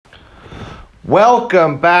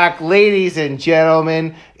Welcome back, ladies and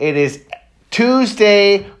gentlemen. It is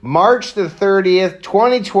Tuesday, March the 30th,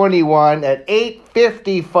 2021 at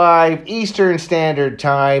 8:55 Eastern Standard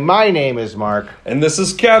Time. My name is Mark. And this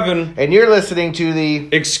is Kevin. And you're listening to the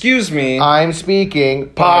Excuse Me, I'm Speaking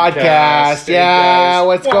podcast. Hey, yeah, guys.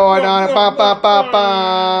 what's going on?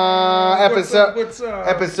 Episode What's up?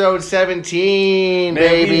 episode 17, Man,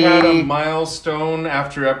 baby. we had a milestone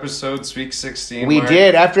after episode Week 16. We Mark.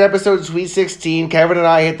 did. After episode Sweet 16, Kevin and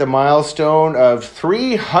I hit the milestone of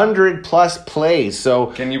 300 plus plays. So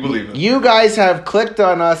Can you believe it? you guys have clicked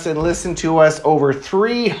on us and listened to us over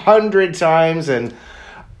 300 times. And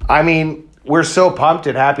I mean, we're so pumped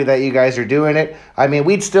and happy that you guys are doing it. I mean,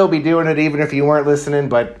 we'd still be doing it even if you weren't listening,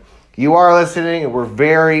 but you are listening and we're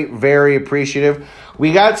very, very appreciative.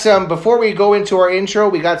 We got some, before we go into our intro,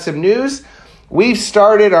 we got some news. We've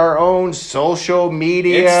started our own social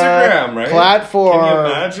media Instagram, right? platform. Can you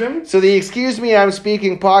imagine? So the Excuse Me, I'm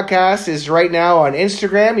Speaking podcast is right now on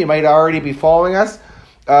Instagram. You might already be following us.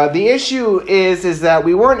 The issue is that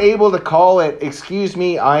we weren't able to call it Excuse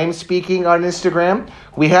Me, I'm Speaking on Instagram.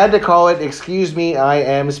 We had to call it Excuse Me, I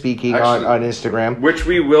Am Speaking Actually, on Instagram. Which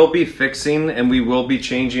we will be fixing, and we will be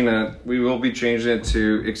changing it. We will be changing it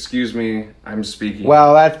to "Excuse Me, I'm Speaking."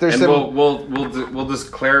 Well, there's and some. we'll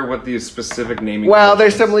declare what the specific naming. Well,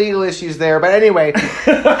 there's convention some legal issues there, but anyway,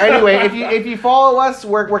 if you follow us,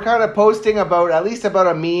 we're kind of posting at least about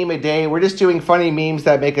a meme a day. We're just doing funny memes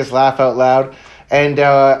that make us laugh out loud, and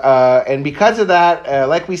because of that,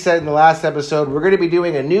 like we said in the last episode, we're going to be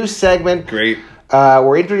doing a new segment. Great.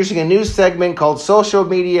 We're introducing a new segment called Social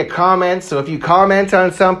Media Comments. So if you comment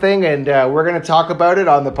on something, and we're going to talk about it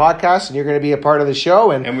on the podcast, and you're going to be a part of the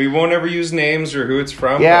show, and we won't ever use names or who it's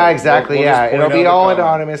from. yeah, but exactly. we'll Yeah, just it'll point be out the all comment.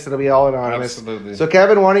 anonymous. It'll be all anonymous. Absolutely. So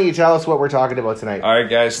Kevin, why don't you tell us what we're talking about tonight? All right,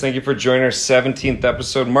 guys. Thank you for joining our 17th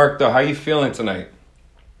episode. Mark, though, how you feeling tonight?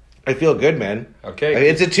 I feel good, man. Okay. I mean,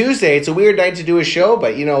 it's a Tuesday. It's a weird night to do a show,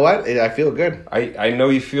 but you know what? I feel good. I know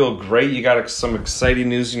you feel great. You got some exciting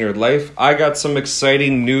news in your life. I got some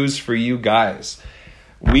exciting news for you guys.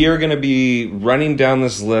 We are going to be running down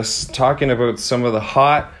this list, talking about some of the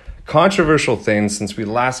hot, controversial things since we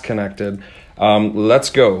last connected.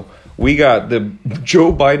 Let's go. We got the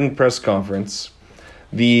Joe Biden press conference,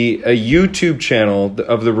 a YouTube channel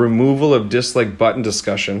of the removal of dislike button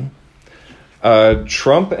discussion,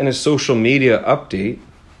 Trump and his social media update,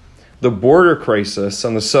 the border crisis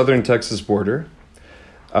on the southern Texas border,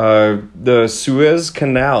 the Suez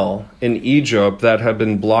Canal in Egypt that had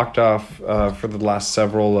been blocked off for the last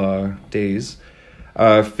several days.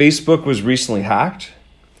 Facebook was recently hacked.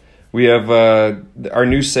 We have our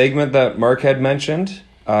new segment that Mark had mentioned.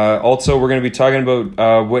 Also, we're going to be talking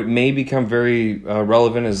about what may become very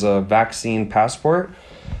relevant as a vaccine passport.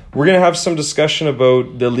 We're going to have some discussion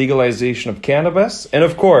about the legalization of cannabis. And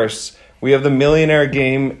of course, we have the Millionaire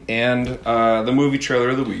Game and the movie trailer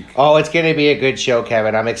of the week. Oh, it's going to be a good show,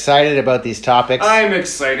 Kevin. I'm excited about these topics. I'm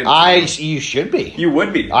excited. You should be. You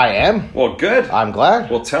would be. I am. Well, good. I'm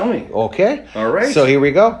glad. Well, tell me. Okay. All right. So here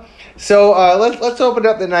we go. So let's open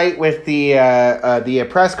up the night with the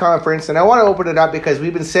press conference, and I want to open it up because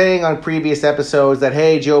we've been saying on previous episodes that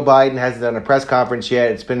hey, Joe Biden hasn't done a press conference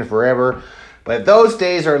yet. It's been forever. But those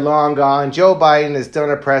days are long gone. Joe Biden has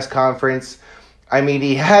done a press conference. I mean,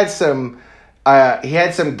 he had some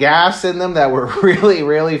gaffes in them that were really,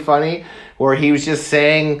 really funny, where he was just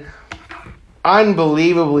saying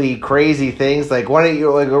unbelievably crazy things. Like, why don't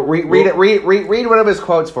you read one of his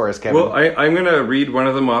quotes for us, Kevin? Well, I'm going to read one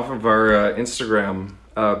of them off of our Instagram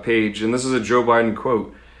page, and this is a Joe Biden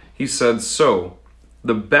quote. He said, "So,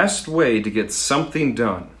 the best way to get something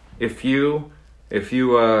done, if you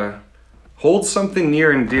hold something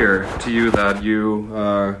near and dear to you that you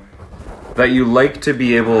like to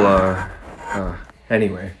be able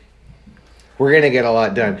anyway." We're gonna get a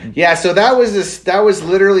lot done. Yeah, so that was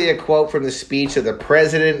literally a quote from the speech of the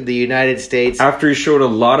President of the United States. After he showed a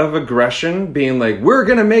lot of aggression, being like, "We're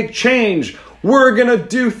gonna make change. We're gonna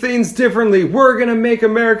do things differently. We're gonna make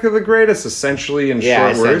America the greatest." Essentially, in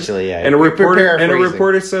short words. Yeah. And a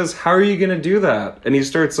reporter says, "How are you gonna do that?" And he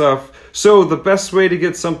starts off, "So the best way to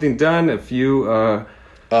get something done, if you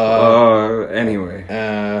anyway."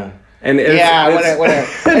 And whatever.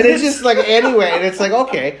 And it's just like anyway, and it's like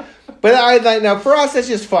okay. But now for us, it's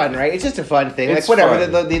just fun, right? It's just a fun thing. It's like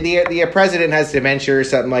whatever. fun. The president has dementia or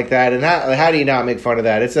something like that, and how do you not make fun of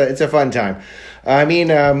that? It's a fun time. I mean,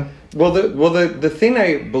 the thing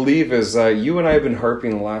I believe is you and I have been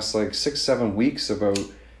harping the last 6-7 weeks about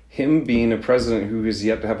him being a president who has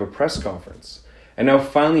yet to have a press conference, and now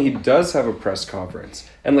finally he does have a press conference,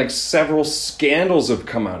 and several scandals have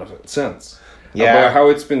come out of it since. about how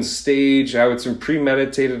it's been staged, how it's been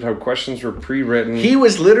premeditated, how questions were pre-written. He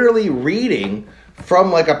was literally reading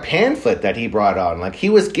from like a pamphlet that he brought on. Like he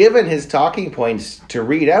was given his talking points to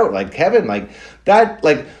read out. Like Kevin, like that,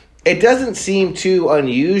 like it doesn't seem too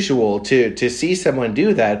unusual to see someone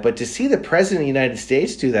do that, but to see the president of the United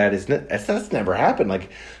States do that that's never happened.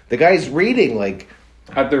 Like the guy's reading like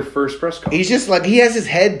at their first press conference. He's just like, he has his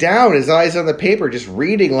head down, his eyes on the paper, just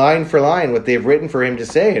reading line for line what they've written for him to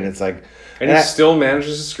say, and it's like, and he still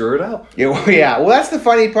manages to screw it up. Yeah, well, that's the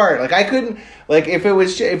funny part. Like I couldn't, like if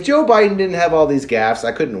Joe Biden didn't have all these gaffes,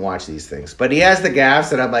 I couldn't watch these things. But he has the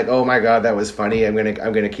gaffes, and I'm like, oh my god, that was funny. I'm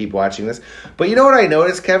gonna keep watching this. But you know what I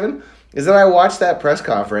noticed, Kevin, is that I watched that press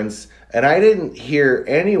conference, and I didn't hear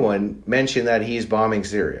anyone mention that he's bombing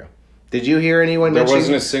Syria. Did you hear anyone mention? There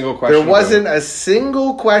wasn't a single question. There wasn't a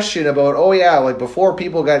single question about, oh yeah, like before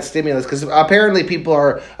people got stimulus, because apparently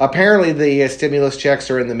the stimulus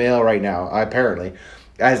checks are in the mail right now, apparently,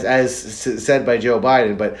 as said by Joe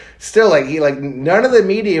Biden. But still, like none of the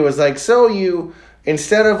media was like, so you,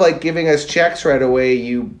 instead of like giving us checks right away,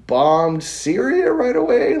 you bombed Syria right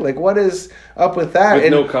away? Like what is up with that?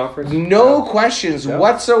 With no conference? No questions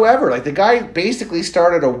whatsoever. Like the guy basically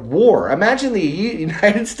started a war. Imagine the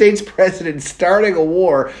United States president starting a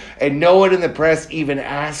war and no one in the press even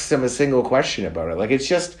asks him a single question about it. Like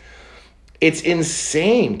it's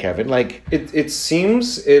insane, Kevin. Like it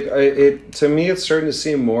seems to me it's starting to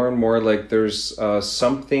seem more and more like there's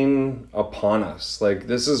something upon us. Like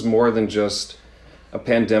this is more than just a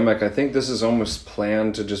pandemic. I think this is almost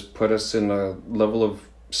planned to just put us in a level of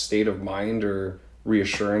state of mind or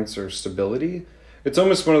reassurance or stability. It's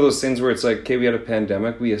almost one of those things where it's like, okay, we had a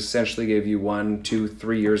pandemic. We essentially gave you 1, 2,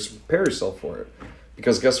 3 years to prepare yourself for it.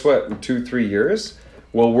 Because guess what? In 2, 3 years,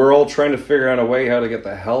 well, we're all trying to figure out a way how to get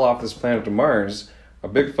the hell off this planet to Mars. A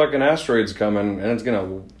big fucking asteroid's coming, and it's going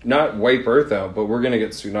to not wipe Earth out, but we're going to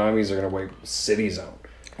get tsunamis. They're going to wipe cities out.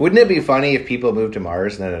 Wouldn't it be funny if people moved to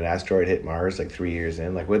Mars and then an asteroid hit Mars like 3 years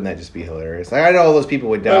in? Like, wouldn't that just be hilarious? Like, I know those people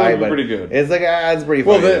would die, but pretty good. It's like, that's pretty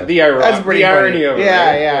funny. Well, the irony of it. Yeah,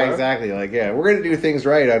 right? yeah, exactly. Like, yeah, we're going to do things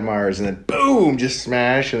right on Mars, and then boom, just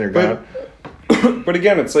smash, and they're gone. But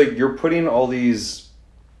again, it's like you're putting all these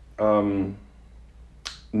new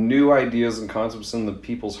ideas and concepts in the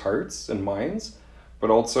people's hearts and minds, but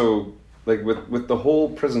also like with the whole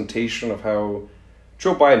presentation of how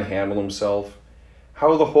Joe Biden handled himself,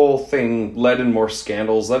 how the whole thing led in more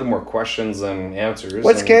scandals, led in more questions than answers.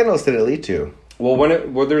 What scandals did it lead to? Well,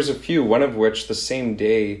 there's a few. One of which, the same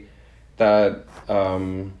day that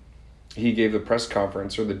he gave the press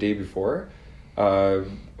conference, or the day before,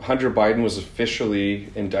 Hunter Biden was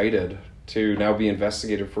officially indicted to now be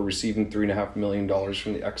investigated for receiving $3.5 million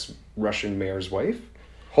from the ex-Russian mayor's wife.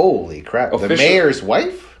 Holy crap! The mayor's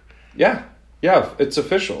wife? Yeah. Yeah, it's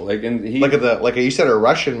official. Like, and he you said a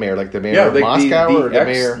Russian mayor, like the mayor of Moscow, or the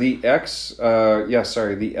mayor. The ex mayor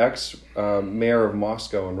of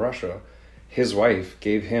Moscow in Russia. His wife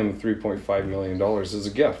gave him $3.5 million as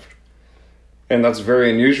a gift, and that's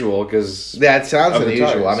very unusual because that sounds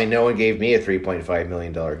unusual. I mean, no one gave me a $3.5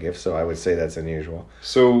 million gift, so I would say that's unusual.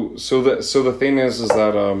 So the thing is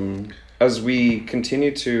that as we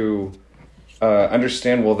continue to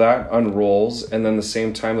understand, well, that unrolls, and then the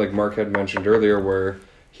same time, like Mark had mentioned earlier, where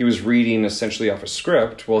he was reading essentially off a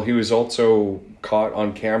script, well, he was also caught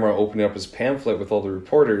on camera opening up his pamphlet with all the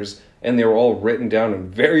reporters, and they were all written down in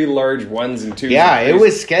very large ones and twos. Yeah, it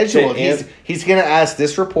was scheduled. He's going to ask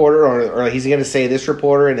this reporter, or he's going to say this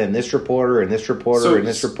reporter, and then this reporter, and this reporter, and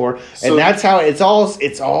this reporter, and that's how it's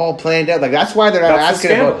all planned out. Like that's why they're not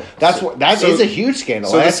asking about. That is a huge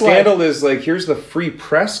scandal. So the scandal is like, here's the free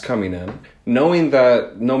press coming in, knowing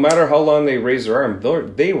that no matter how long they raise their arm,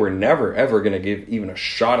 they were never ever going to give even a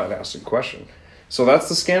shot at asking a question. So that's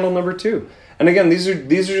the scandal number 2. And again, these are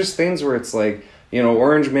just things where it's like, you know,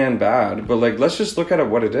 Orange Man bad, but like, let's just look at it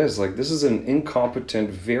what it is. Like, this is an incompetent,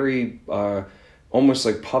 very almost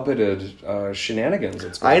like puppeted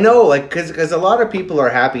shenanigans. I know, like, because a lot of people are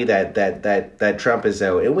happy that Trump is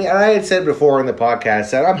out, and I had said before in the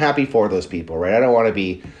podcast that I'm happy for those people, right? I don't want to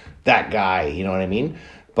be that guy, you know what I mean?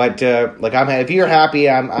 But like, if you're happy,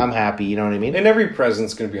 I'm happy. You know what I mean? And every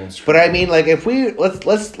president's going to be on screen. But I mean, like, if we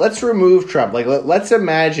let's remove Trump. Like, let's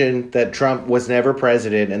imagine that Trump was never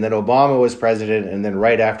president, and then Obama was president, and then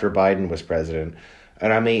right after Biden was president.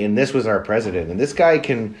 And I mean, and this was our president, and this guy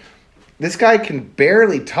can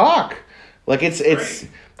barely talk. Like, it's. Right.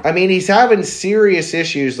 I mean, he's having serious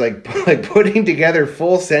issues, like putting together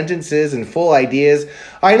full sentences and full ideas.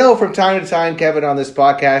 I know from time to time, Kevin, on this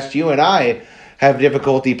podcast, you and I have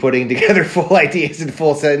difficulty putting together full ideas and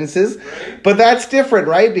full sentences. But that's different,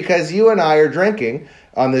 right? Because you and I are drinking,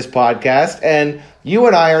 on this podcast, and you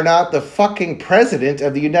and I are not the fucking president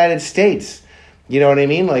of the United States. You know what I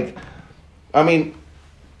mean? Like, I mean,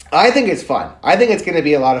 I think it's fun. I think it's going to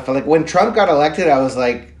be a lot of fun. Like, when Trump got elected, I was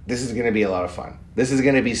like, this is going to be a lot of fun. This is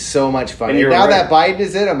going to be so much fun. And now that Biden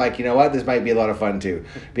is in, I'm like, you know what? This might be a lot of fun too,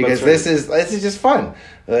 because this is just fun.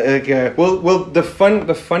 Well, the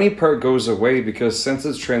funny part goes away because since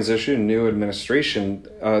it's transitioned new administration,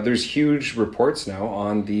 there's huge reports now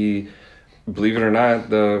on the, believe it or not,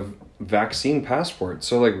 the vaccine passport.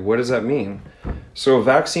 So, like, what does that mean? So, a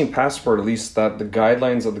vaccine passport, at least that the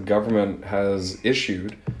guidelines that the government has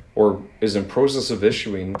issued or is in process of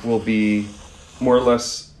issuing, will be more or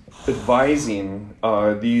less advising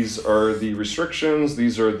these are the restrictions,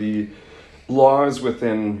 these are the laws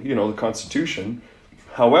within, the Constitution.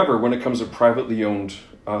 However, when it comes to privately owned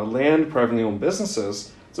land, privately owned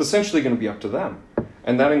businesses, it's essentially going to be up to them.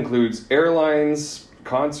 And that includes airlines,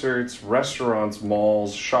 concerts, restaurants,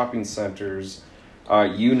 malls, shopping centers,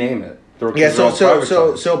 you name it.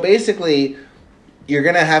 So basically, you're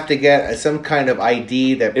going to have to get some kind of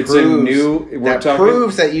ID that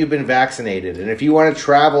proves that you've been vaccinated. And if you want to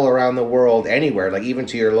travel around the world anywhere, like even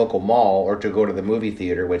to your local mall or to go to the movie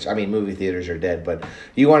theater, which, I mean, movie theaters are dead, but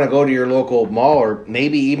you want to go to your local mall or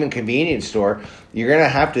maybe even convenience store, you're going to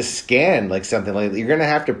have to scan like something like that. You're going to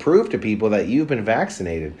have to prove to people that you've been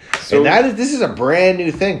vaccinated. So, and this is a brand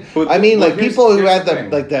new thing. I mean, like people who had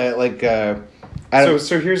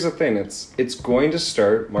So here's the thing. It's going to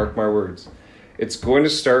start, mark my words, it's going to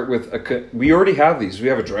start with we already have these. We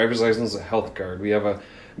have a driver's license, a health card. We have a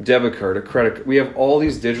debit card, a credit card. We have all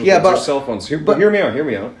these digital things, our cell phones. But hear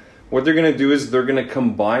me out. What they're going to do is they're going to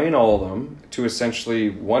combine all of them to essentially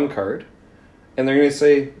one card. And they're going to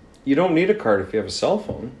say, you don't need a card if you have a cell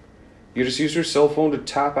phone. You just use your cell phone to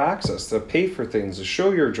tap access, to pay for things, to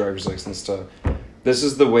show your driver's license, to... This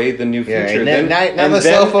is the way, the new future. And now the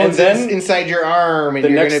cell phone's inside your arm, and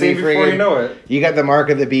the you're next going to be thing before you know it, you got the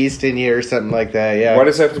mark of the beast in you or something like that. Yeah. Why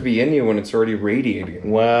does it have to be in you when it's already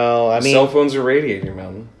radiating? Well, I mean, cell phones are radiating,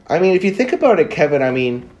 man. I mean, if you think about it, Kevin, I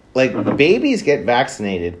mean, like babies get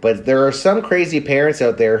vaccinated, but there are some crazy parents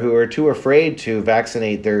out there who are too afraid to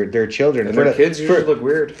vaccinate their children. And their kids usually look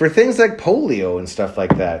weird. For things like polio and stuff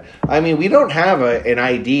like that. I mean, we don't have an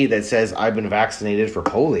ID that says I've been vaccinated for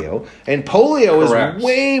polio. And polio is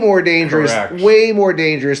way more dangerous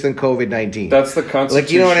than COVID-19. That's the constitutional...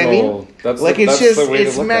 Like, you know what I mean?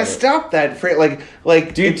 It's messed up that... Do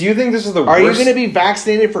you think this is the worst? Are you going to be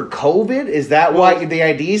vaccinated for COVID? Is that what the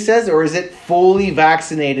ID says? Or is it fully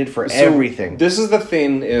vaccinated for everything? This is the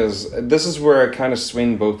thing, this is where I kind of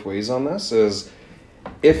swing both ways on this, is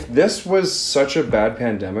if this was such a bad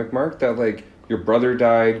pandemic, Mark, that like your brother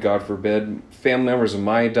died, God forbid, family members of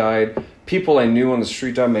mine died, people I knew on the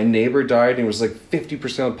street died, my neighbor died, and it was like 50%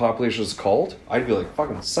 of the population was called, I'd be like,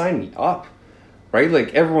 fucking sign me up, right?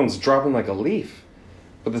 Like everyone's dropping like a leaf.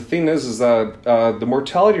 But the thing is that the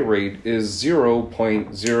mortality rate is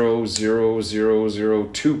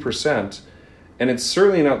 0.00002%. And it's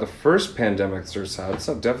certainly not the first pandemic there's had. It's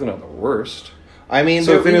definitely not the worst. I mean,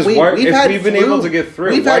 so the thing is, we've been able to get through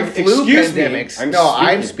it. We've had flu pandemics.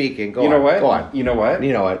 I'm speaking. Go on. What? Go on. You know what?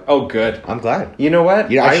 Oh, good. I'm glad. You know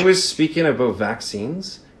what? I was speaking about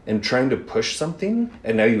vaccines and trying to push something,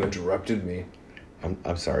 and now you interrupted me.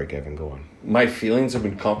 I'm sorry, Kevin. Go on. My feelings have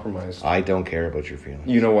been compromised. I don't care about your feelings.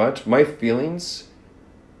 You know what? My feelings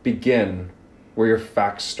begin where your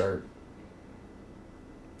facts start.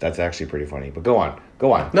 That's actually pretty funny, but go on.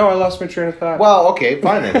 No, I lost my train of thought. Well, okay,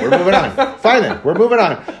 fine then. We're moving on. We're moving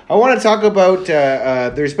on. I want to talk about,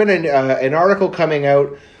 there's been an article coming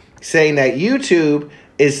out saying that YouTube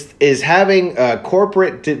is having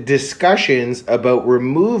corporate discussions about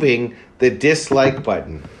removing the dislike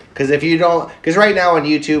button. Because right now on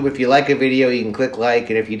YouTube, if you like a video, you can click like,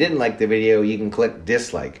 and if you didn't like the video, you can click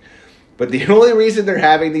dislike. But the only reason they're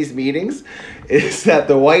having these meetings is that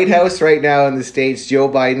the White House right now in the States, Joe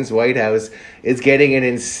Biden's White House, is getting an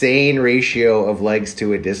insane ratio of likes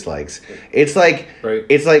to dislikes. It's like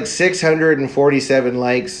 647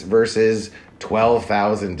 likes versus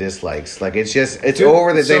 12,000 dislikes. Like it's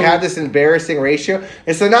over that they have this embarrassing ratio.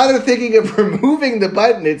 And so now they're thinking of removing the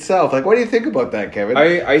button itself. Like, what do you think about that, Kevin?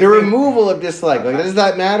 The removal of dislike. Like, does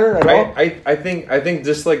that matter at all? I think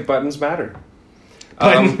dislike buttons matter.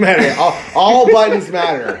 Buttons matter. All buttons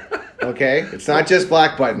matter. Okay? It's not just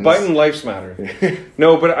black buttons. Button lives matter.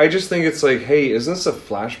 No, but I just think it's like, hey, isn't this a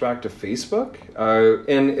flashback to Facebook?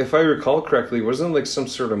 And if I recall correctly, wasn't it like some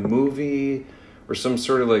sort of movie or some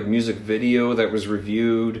sort of like music video that was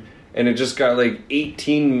reviewed and it just got like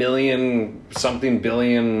 18 million something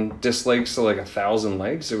billion dislikes to like 1,000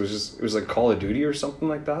 likes? It was like Call of Duty or something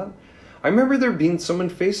like that. I remember there being some on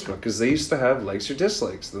Facebook because they used to have likes or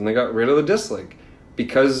dislikes. Then they got rid of the dislike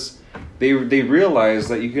because they realized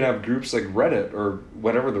that you can have groups like Reddit or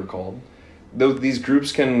whatever they're called. Though these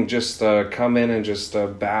groups can just come in and just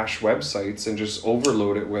bash websites and just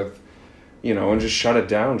overload it with, and just shut it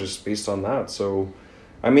down just based on that. So,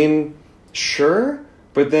 I mean, sure,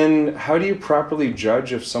 but then how do you properly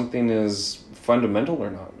judge if something is fundamental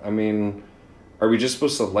or not? I mean, are we just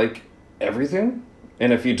supposed to like everything?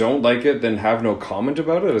 And if you don't like it, then have no comment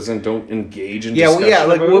about it, as in don't engage in discussion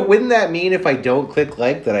about it? Wouldn't that mean if I don't click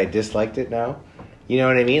like that I disliked it now? You know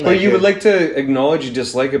what I mean? Well, you would like to acknowledge you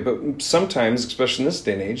dislike it, but sometimes, especially in this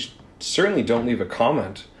day and age, certainly don't leave a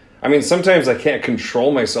comment. I mean, sometimes I can't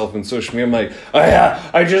control myself in social media. I'm like,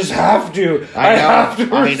 I just have to. I have to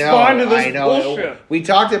respond to this bullshit. We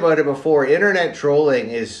talked about it before. Internet trolling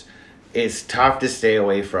is tough to stay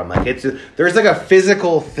away from. Like there's like a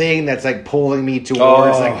physical thing that's like pulling me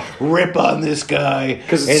towards like rip on this guy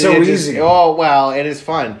because it's so easy. And it's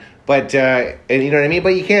fun. But, and you know what I mean? But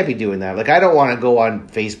you can't be doing that. Like, I don't want to go on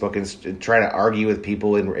Facebook and try to argue with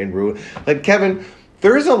people and ruin. Like, Kevin,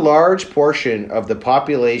 there is a large portion of the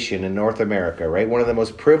population in North America, right? One of the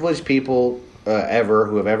most privileged people ever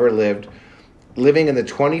who have ever living in the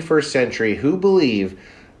 21st century, who believe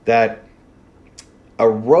that a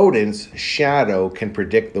rodent's shadow can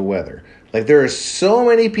predict the weather. Like, there are so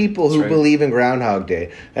many people who believe in Groundhog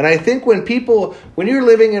Day. And I think when you're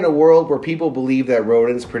living in a world where people believe that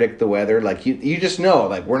rodents predict the weather, like, you just know,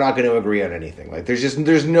 like, we're not going to agree on anything. Like,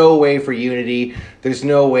 there's no way for unity. There's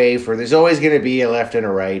always going to be a left and a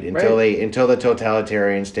right until the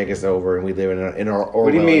totalitarians take us over and we live in our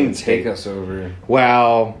What do you mean take us over?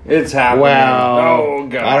 Well, it's happening. Oh,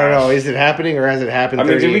 God. I don't know. Is it happening or has it happened? I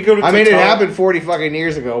mean, did we go to it happened 40 fucking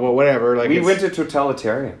years ago, but whatever. Like, we went to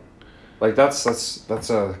totalitarian. Like, that's a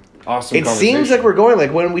awesome conversation. It seems like we're going,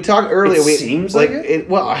 like, when we talked earlier. It seems like it?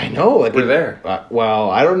 Well, I know. Like, we're there.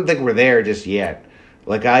 I don't think we're there just yet.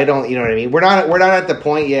 Like, I don't, you know what I mean? We're not at the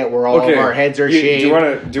point yet where all of our heads are shaved.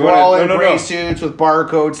 We're all in gray suits with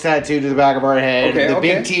barcodes tattooed to the back of our head. The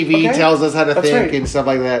big TV tells us how to think and stuff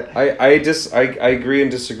like that. I agree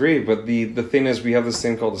and disagree, but the thing is, we have this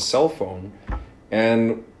thing called a cell phone,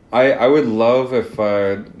 and I would love if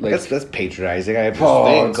that's patronizing. I have this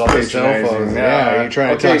thing called a cell phone. Yeah, you're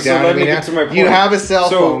trying to talk down. Let me get to my point. You have a cell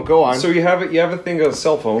phone. Go on. So you have a thing of a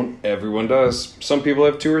cell phone. Everyone does. Some people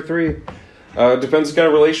have 2 or 3. Depends what kind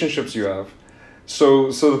of relationships you have.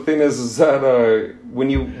 So the thing is that when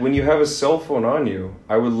you have a cell phone on you,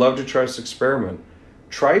 I would love to try this experiment.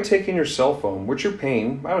 Try taking your cell phone, which you're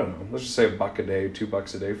paying, I don't know, let's just say $1 a day,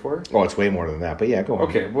 $2 a day for. Oh, it's way more than that, but yeah, go on.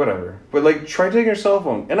 Okay, whatever. But, like, try taking your cell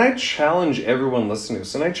phone. And I challenge everyone listening to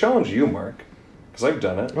this, and I challenge you, Mark, because I've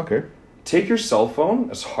done it. Okay. Take your cell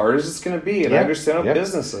phone, as hard as it's going to be, and I understand how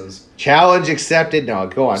business is. Challenge accepted. No,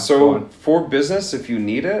 go on. So, for business, if you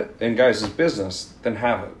need it, and guys, it's business, then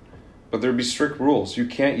have it. But there'd be strict rules. You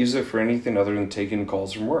can't use it for anything other than taking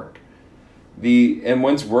calls from work. And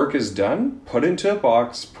once work is done, put it into a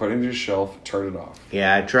box, put it into a shelf, turn it off.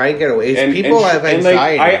 Yeah, try and get away. People have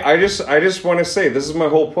anxiety. I just want to say, this is my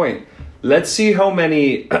whole point. Let's see how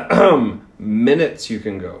many minutes you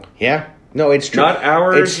can go. Yeah. No, it's true. Not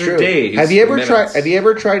hours or days. Have you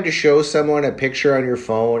ever tried to show someone a picture on your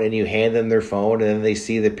phone and you hand them their phone and then they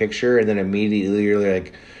see the picture and then immediately you're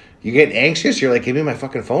like, you get anxious? You're like, give me my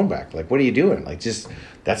fucking phone back. Like, what are you doing? Like, just,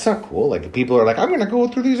 that's not cool. Like, people are like, I'm going to go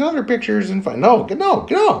through these other pictures and find... No.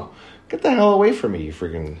 Get the hell away from me, you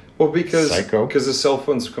freaking psycho. Because the cell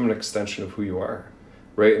phone's become an extension of who you are.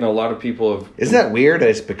 Right? And a lot of people have... Isn't that weird that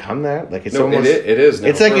it's become that? Like, it's almost... It is now.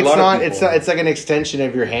 It's like it's like an extension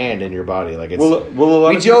of your hand and your body. Like, it's...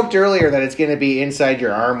 We joked earlier that it's going to be inside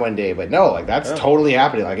your arm one day, but no, like, that's totally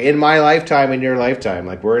happening. Like, in my lifetime, in your lifetime,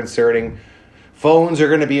 like, we're inserting... Phones are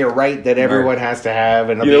going to be a right that everyone has to have,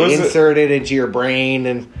 and it'll be inserted into your brain.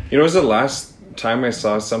 And was the last time I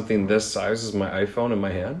saw something this size as my iPhone in my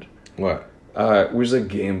hand? What? It was a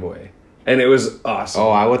Game Boy, and it was awesome. Oh,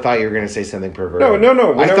 I thought you were going to say something perverted.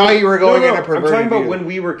 No. I thought you were going in a perverted. I'm talking about when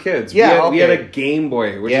we were kids. Yeah, we had a Game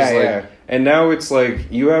Boy, which is like. And now it's like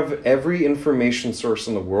you have every information source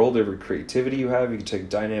in the world, every creativity you have. You can take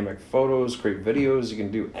dynamic photos, create videos. You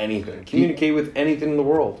can do anything. Communicate with anything in the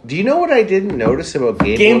world. Do you know what I didn't notice about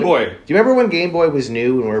Game Boy? Do you remember when Game Boy was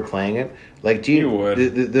new when we were playing it? Like, do you would.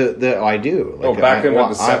 I do. Like, back in the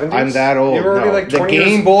 70s? I'm that old. You were already like 20 the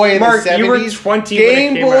Game Boy in Mark, the 70s? you were 20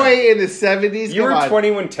 Game when it came Boy out. in the 70s? You were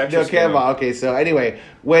 20 when Tetris came out. Okay, so anyway,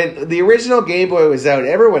 when the original Game Boy was out,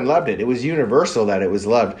 everyone loved it. It was universal that it was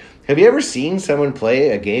loved. Have you ever seen someone play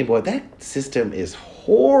a Game Boy? That system is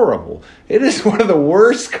horrible. It is one of the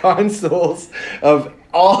worst consoles of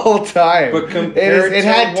all time. But compared it to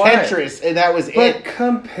had what? Tetris, and that was But it.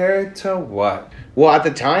 compared to what? Well, at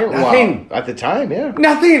the time, Nothing. At the time, yeah.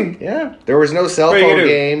 Nothing. Yeah. There was no cell What are you phone gonna do?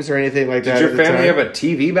 games or anything like that. Did your at the family time. have a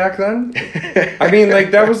TV back then? I mean,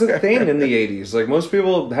 like, that was a thing in the 80s. Like, most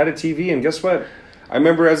people had a TV, and guess what? I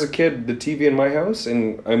remember as a kid, the TV in my house,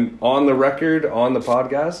 and I'm on the record, on the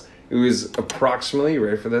podcast, it was approximately,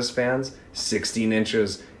 ready for this, fans? 16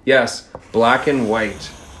 inches. Yes, black and white.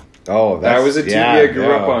 Oh, That was a TV I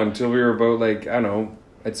grew up on until we were about, like, I don't know,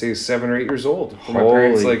 I'd say 7 or 8 years old. For my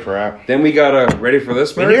parents, Holy like, crap. Then we got a, ready for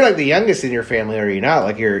this, And you're like the youngest in your family, are you not?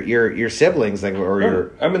 Like your siblings, like, or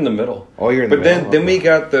your. I'm in the middle. Oh, you're in the But middle. then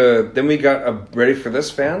we got a, ready for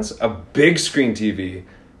this, fans, a big screen TV,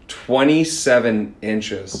 27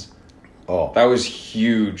 inches. Oh, That was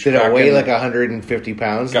huge. did it back weigh in- like 150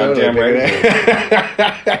 pounds? Goddamn though? right.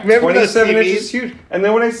 I remember those 27 TVs. inches is huge. And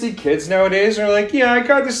then when I see kids nowadays, they're like, "Yeah, I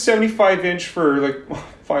got this 75 inch for like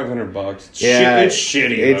 $500. Yeah, It's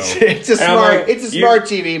shitty. It's though." it's a And I'm smart like, it's a smart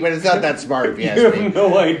TV, but it's not that smart. If you You ask me. have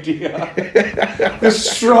no idea the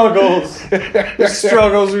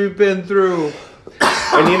struggles we've been through.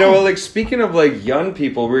 And you know, like, speaking of like young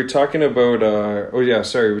people, we were talking about. We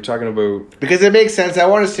were talking about. Because it makes sense. I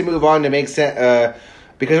want us to move on to make sense.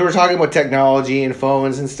 Because we're talking about technology and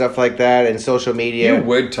phones and stuff like that and social media. You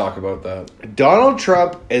would talk about that. Donald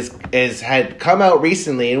Trump had come out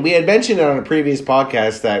recently, and we had mentioned it on a previous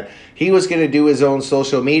podcast that he was going to do his own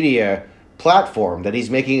social media platform, that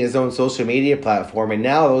he's making his own social media platform, and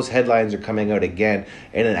now those headlines are coming out again,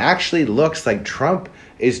 and it actually looks like Trump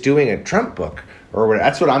is doing a Trump book, or what,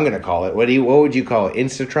 that's what I'm going to call it. What would you call it?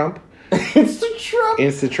 Insta Trump? Insta Trump.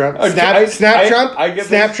 Insta Trump? Okay, Snap Trump? I get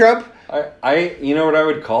Snap this. Trump? You know what I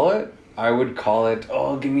would call it? I would call it.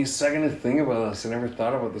 Oh, give me a second to think about this. I never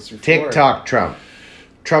thought about this before. TikTok Trump.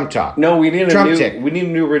 Trump Talk. No, we need Trump a Tick.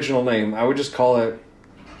 new original name. I would just call it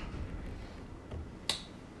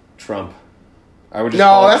Trump. I would just No,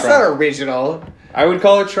 call it that's Trump. not original. I would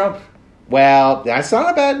call it Trump. Well, that's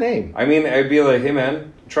not a bad name. I mean, I'd be like, hey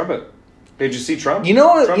man, Trump it. Hey, did you see Trump? You know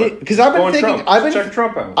what? Trump it. Because I've Go been on thinking, Trump. Check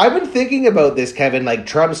Trump out. I've been thinking about this, Kevin. Like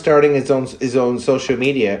Trump starting his own social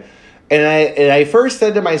media, and I first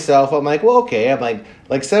said to myself, I'm like, well, okay, I'm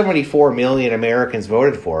like 74 million Americans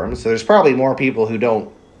voted for him, so there's probably more people who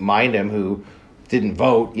don't mind him who didn't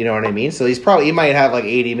vote. You know what I mean? So he might have like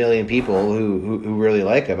 80 million people who really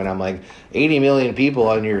like him, and I'm like, 80 million people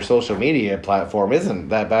on your social media platform isn't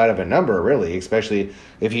that bad of a number, really, especially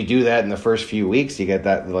if you do that in the first few weeks. You get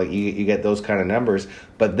that, like, you get those kind of numbers.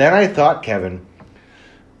 But then I thought, Kevin,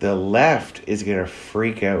 the left is going to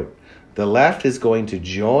freak out. The left is going to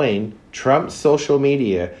join Trump's social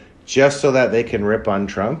media just so that they can rip on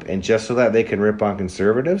Trump and just so that they can rip on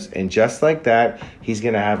conservatives. And just like that, he's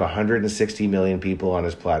going to have 160 million people on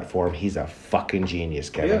his platform. He's a fucking genius,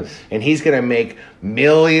 Kevin. Yes. And he's going to make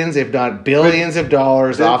millions, if not billions of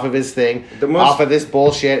dollars off of his thing, off of this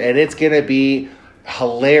bullshit. And it's going to be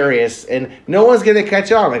hilarious. And no one's going to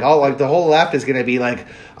catch on. Like the whole left is going to be like,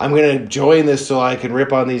 I'm going to join this so I can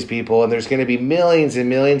rip on these people. And there's going to be millions and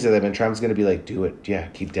millions of them. And Trump's going to be like, do it. Yeah,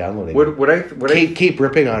 keep downloading. Keep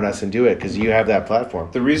ripping on us and do it because you have that platform.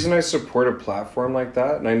 The reason I support a platform like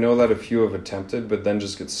that, and I know that a few have attempted, but then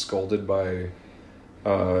just get scolded by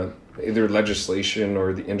either legislation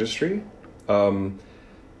or the industry.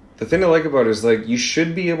 The thing I like about it is, like, you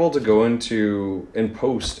should be able to go into and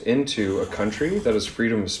post into a country that has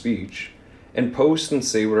freedom of speech and post and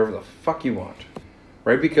say whatever the fuck you want,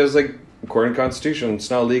 right? Because, like, according to the Constitution,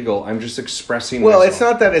 it's not illegal. I'm just expressing Well, myself. it's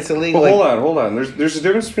not that it's illegal. But hold on. There's a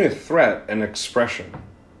difference between a threat and expression,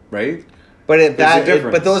 right? But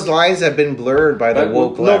difference. those lines have been blurred by the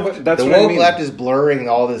woke left. but that's the what I woke mean. left is blurring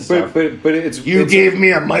all this stuff. But it's You it's, gave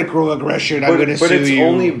me a microaggression. I'm going to sue But it's you.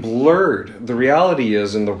 only blurred. The reality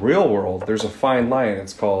is, in the real world, there's a fine line.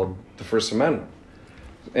 It's called the First Amendment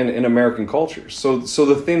in American culture. So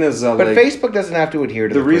the thing is, But like, Facebook doesn't have to adhere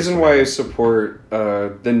to the reason First why I Amendment. support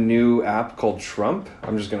the new app called Trump.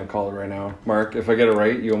 I'm just going to call it right now, Mark. If I get it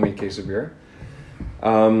right, you owe me a case of beer.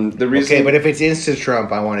 The reason. Okay, but if it's instant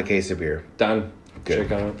Trump, I want a case of beer. Done. Good.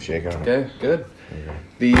 Shake on it. Shake on it. Okay, good.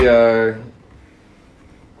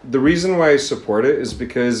 The reason why I support it is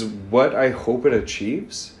because what I hope it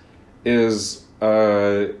achieves is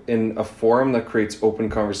in a forum that creates open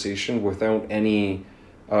conversation without any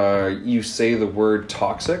you say the word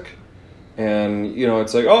toxic, and you know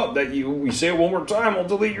it's like, oh, that you say it one more time, I'll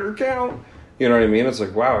delete your account. You know what I mean? It's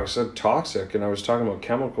like, wow, I said toxic, and I was talking about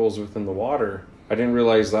chemicals within the water. I didn't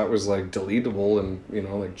realize that was like deletable, and you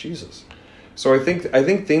know, like, Jesus. So I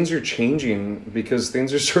think things are changing because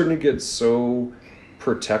things are starting to get so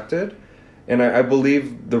protected, And I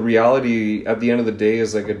believe the reality at the end of the day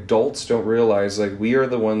is like adults don't realize like we are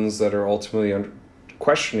the ones that are ultimately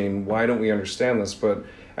questioning why don't we understand this, but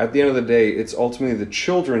at the end of the day it's ultimately the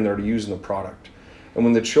children that are using the product. And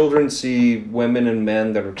when the children see women and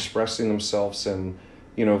men that are expressing themselves in,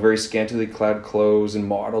 you know, very scantily clad clothes and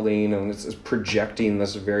modeling, and it's projecting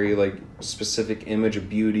this very like specific image of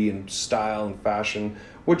beauty and style and fashion,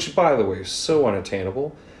 which by the way is so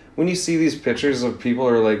unattainable. When you see these pictures of people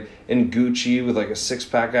who are like in Gucci with like a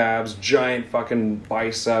 6-pack abs, giant fucking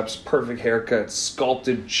biceps, perfect haircut,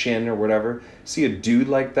 sculpted chin or whatever, see a dude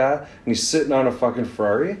like that and he's sitting on a fucking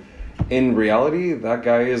Ferrari, in reality that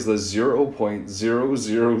guy is the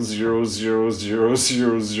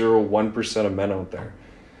 0.000000001% of men out there.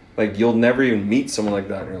 Like you'll never even meet someone like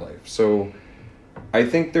that in your life. So I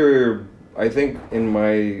think in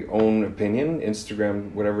my own opinion,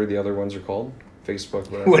 Instagram, whatever the other ones are called, Facebook,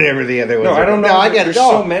 whatever the other ones. No, I don't know. No, I get There's it.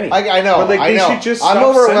 so many. I know. But like, I know. Should just I'm stop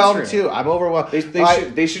overwhelmed censoring. too. I'm overwhelmed.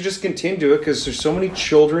 They should just continue it because there's so many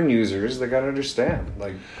children users. They gotta understand.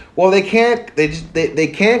 Like, well, they can't. They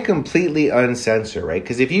can't completely uncensor, right?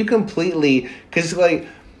 Because if you completely, because like,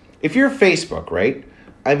 if you're Facebook, right?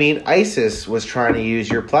 I mean, ISIS was trying to use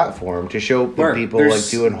your platform to show Mark, people like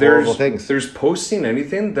doing horrible things. There's posting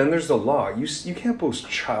anything, then there's the law. You can't post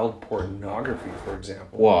child pornography, for example.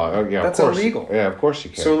 Well, yeah, that's of course. illegal. Yeah, of course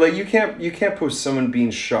you can. So like you can't post someone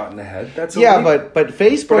being shot in the head. That's illegal. Yeah, but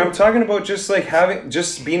Facebook. But I'm talking about just like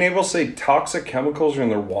being able to say toxic chemicals are in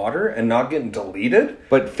their water and not getting deleted.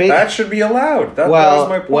 But that should be allowed. That was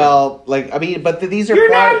my point. Well, like I mean, but these are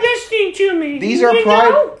You're not listening to me. These are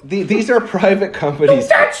private. These are private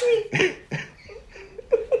companies. Don't touch me.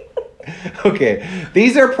 Okay,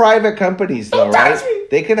 these are private companies, though, Don't right? touch me.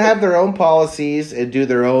 They can have their own policies and do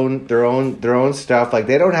their own stuff. Like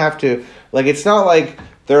they don't have to. Like it's not like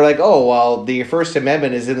they're like, oh well, the First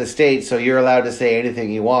Amendment is in the States, so you're allowed to say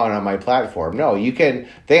anything you want on my platform. No, you can.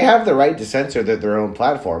 They have the right to censor their own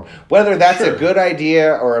platform. Whether that's a good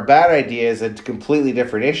idea or a bad idea is a completely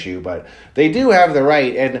different issue. But they do have the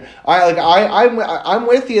right, and I'm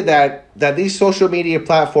with you that these social media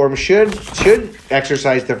platforms should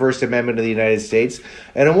exercise the First Amendment of the United States.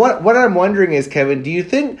 And what I'm wondering is, Kevin, do you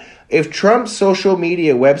think if Trump's social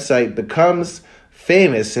media website becomes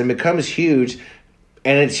famous and becomes huge,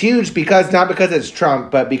 and it's huge not because it's Trump,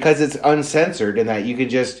 but because it's uncensored and that you can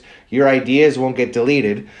just, your ideas won't get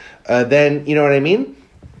deleted, then, you know what I mean?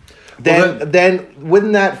 Then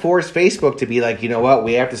wouldn't that force Facebook to be like, you know what,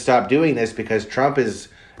 we have to stop doing this because Trump is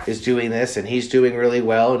doing this and he's doing really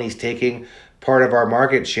well and he's taking part of our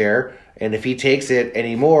market share. And if he takes it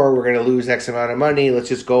anymore, we're going to lose X amount of money. Let's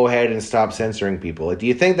just go ahead and stop censoring people. Do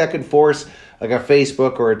you think that could force like a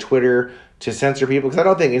Facebook or a Twitter to censor people? Because I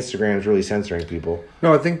don't think Instagram is really censoring people.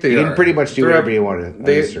 No, I think you can pretty much do whatever you want on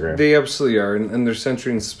Instagram. They absolutely are, and they're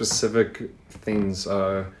censoring specific things.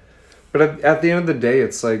 But at the end of the day,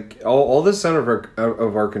 it's like all this out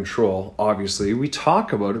of our control. Obviously, we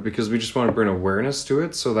talk about it because we just want to bring awareness to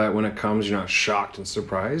it, so that when it comes, you're not shocked and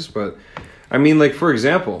surprised. But I mean, like for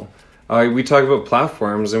example, we talk about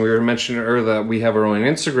platforms, and we were mentioning earlier that we have our own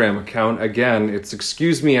Instagram account. Again, it's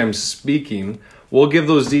excuse me, I'm speaking. We'll give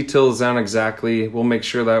those details down exactly. We'll make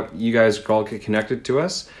sure that you guys all get connected to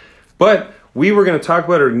us. But we were going to talk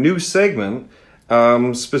about our new segment,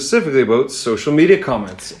 specifically about social media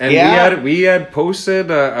comments. And we had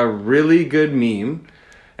posted a really good meme.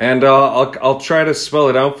 And I'll try to spell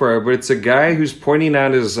it out for her. But it's a guy who's pointing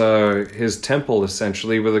at his temple,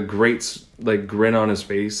 essentially, with a great grin on his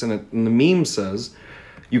face. And the meme says,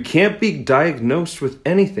 "You can't be diagnosed with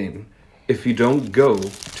anything if you don't go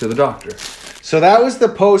to the doctor." So that was the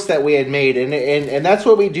post that we had made, and that's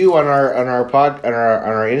what we do on our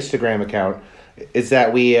Instagram account. Is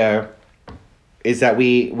that we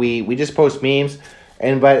just post memes,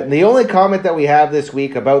 but the only comment that we have this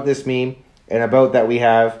week about this meme and about that we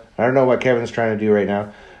have, I don't know what Kevin's trying to do right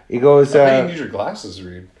now. He goes, I think you need your glasses to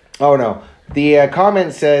read. Oh no. The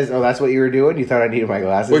comment says, "Oh, that's what you were doing? You thought I needed my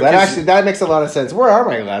glasses?" That makes a lot of sense. Where are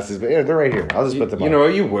my glasses? But yeah, they're right here. I'll just put them on. You know,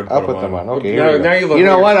 you would. I'll put them on. Okay. Now you look. You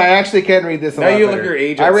know what? I actually can read this. Now you look your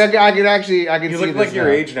age. I can see You look like your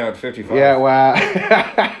age now at 55. Yeah. Wow.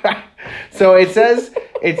 So it says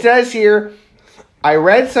here, I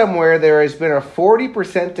read somewhere there has been a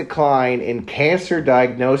 40% decline in cancer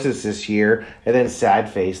diagnosis this year, and then sad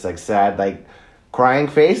face, like crying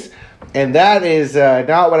face. And that is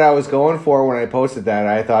not what I was going for when I posted that.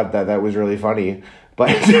 I thought that was really funny. But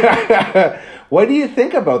what do you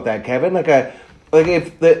think about that, Kevin? like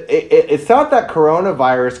if it's not that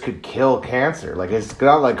coronavirus could kill cancer. Like it's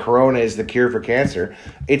not like corona is the cure for cancer.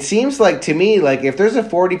 It seems like to me like if there's a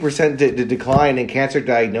 40% decline in cancer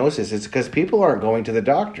diagnosis, it's because people aren't going to the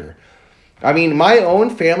doctor. I mean, my own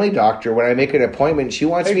family doctor, when I make an appointment, she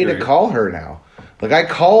wants me to call her now. Like I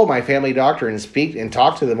call my family doctor and speak and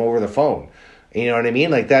talk to them over the phone. You know what I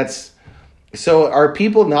mean? Like that's. So are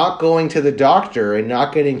people not going to the doctor and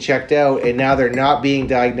not getting checked out, and now they're not being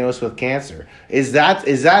diagnosed with cancer? Is that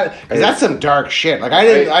some dark shit? Like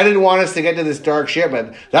I didn't want us to get to this dark shit,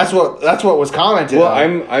 but that's what was commented. Well,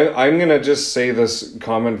 on. I'm gonna just say this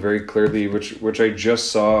comment very clearly, which I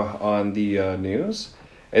just saw on the news,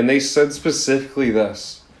 and they said specifically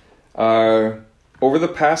this: over the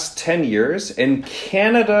past 10 years in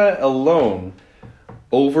Canada alone,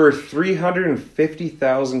 over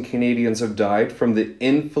 350,000 Canadians have died from the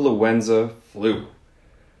influenza flu.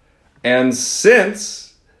 And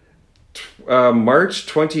since March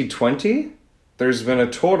 2020, there's been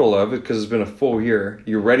a total of, because it's been a full year,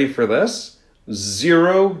 you ready for this?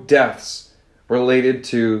 0 deaths related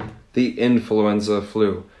to the influenza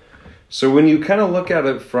flu. So when you kind of look at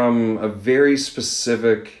it from a very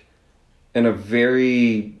specific and a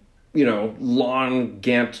very long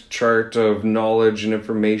Gantt chart of knowledge and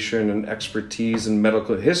information and expertise and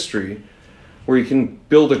medical history, where you can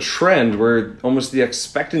build a trend where almost the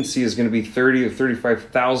expectancy is going to be 30 to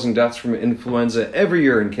 35,000 deaths from influenza every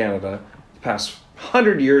year in Canada, the past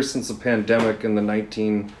 100 years since the pandemic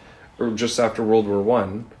in or just after World War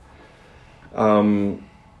I.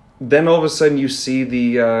 Then all of a sudden you see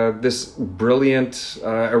this brilliant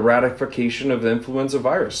eradication of the influenza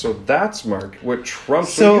virus. So that's, Mark, what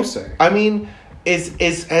trumps what you say. I mean, has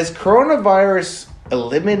coronavirus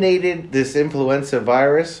eliminated this influenza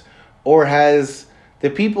virus, or has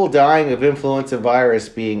the people dying of influenza virus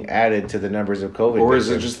being added to the numbers of COVID? Or is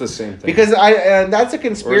it just the same thing? Because that's a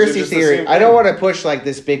conspiracy theory. I don't want to push like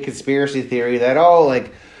this big conspiracy theory that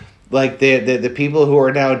like the people who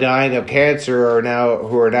are now dying of cancer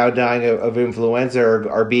who are now dying of influenza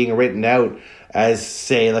are being written out as,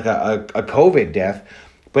 say, like a COVID death.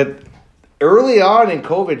 But early on in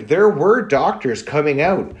COVID, there were doctors coming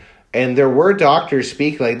out, and there were doctors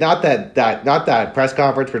speaking. Like not that press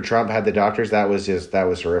conference where Trump had the doctors. That was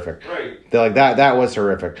horrific. Right. They're like that was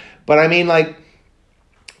horrific. But I mean, like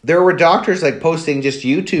there were doctors like posting just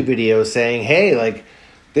YouTube videos saying, "Hey, like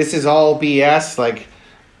this is all BS." Like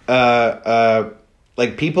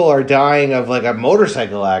people are dying of like a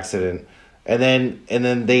motorcycle accident, and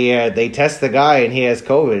then they test the guy and he has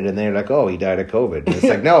COVID, and they're like, oh, he died of COVID. And it's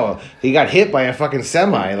like, no, he got hit by a fucking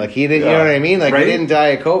semi. Like he didn't, you know what I mean? Like he didn't die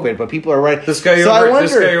of COVID, but people are right. This guy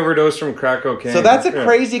overdosed from crack cocaine. So that's a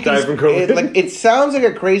crazy. It sounds like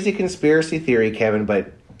a crazy conspiracy theory, Kevin,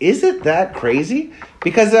 but is it that crazy?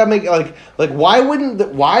 Because I mean, like why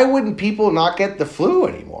wouldn't people not get the flu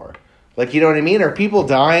anymore? Like, you know what I mean? Are people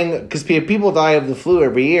dying? Because people die of the flu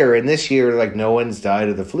every year, and this year, like, no one's died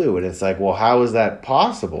of the flu. And it's like, well, how is that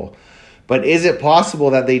possible? But is it possible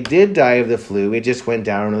that they did die of the flu? It just went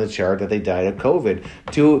down on the chart that they died of COVID.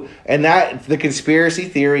 And that the conspiracy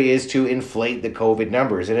theory is to inflate the COVID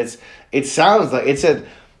numbers. And it sounds like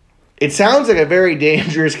a very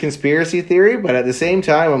dangerous conspiracy theory, but at the same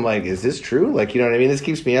time, I'm like, is this true? Like, you know what I mean? This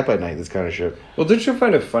keeps me up at night, this kind of shit. Well, did you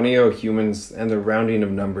find it funny how humans and the rounding of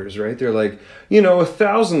numbers, right? They're like,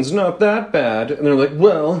 1,000's not that bad. And they're like,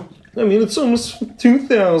 well, I mean, it's almost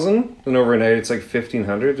 2,000. And overnight, it's like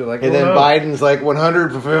 1,500. They're like, and then Biden's like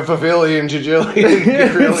 100 billion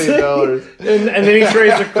trillion dollars. And then he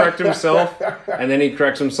tries to correct himself, and then he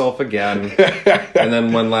corrects himself again, and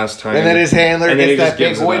then one last time. And then his handler gets that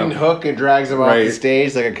big wooden up. Hook and drags him off the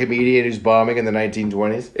stage like a comedian who's bombing in the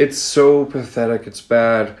 1920s. It's so pathetic, it's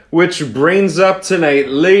bad. Which brings up tonight,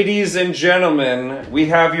 ladies and gentlemen, we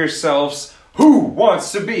have yourselves Who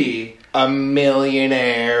Wants to Be a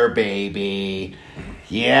Millionaire, baby.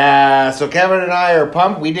 Yeah, so Kevin and I are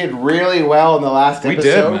pumped. We did really well in the last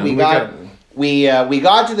episode. We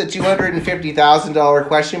got to the $250,000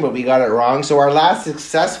 question, but we got it wrong. So our last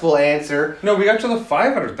successful answer. No, we got to the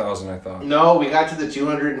 500,000. I thought. No, we got to the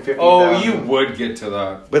 250,000. Oh, you would get to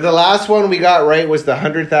that. But the last one we got right was the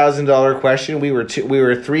 $100,000 question. We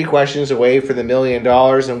were 3 questions away for the $1 million,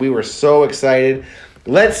 and we were so excited.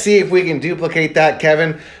 Let's see if we can duplicate that,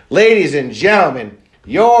 Kevin. Ladies and gentlemen,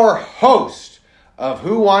 your host of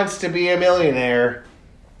Who Wants to Be a Millionaire,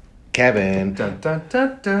 Kevin. Dun, dun,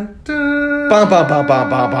 dun, dun, dun. Bum, bum, bum, bum,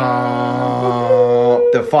 bum, bum.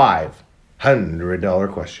 The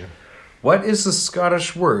 $500 question. What is the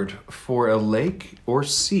Scottish word for a lake or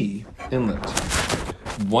sea inlet?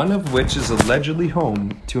 One of which is allegedly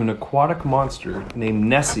home to an aquatic monster named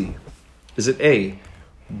Nessie. Is it A,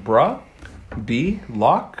 Bra, B,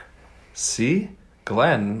 Loch, C,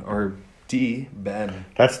 Glen, or D, Ben?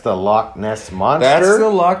 That's the Loch Ness Monster. That's the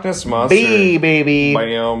Loch Ness Monster. B, baby.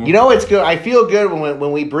 Bam. You know it's good. I feel good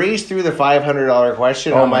when we breeze through the $500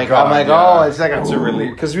 question. Oh I'm my like, God, I'm like, yeah. oh, it's like It's a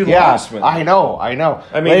relief, 'cause we yeah, lost, man. I know. I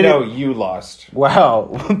mean, Lady- no, you lost. Wow,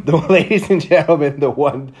 ladies and gentlemen, the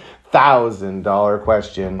 $1,000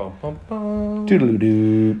 question. Bum, bum, bum.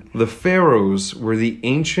 Doodle-doo. The pharaohs were the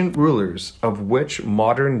ancient rulers of which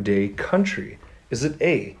modern-day country? Is it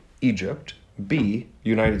A, Egypt, B,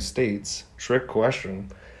 United States, trick question,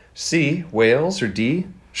 C, Wales, or D,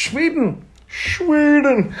 Sweden?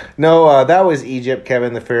 Sweden. No, that was Egypt,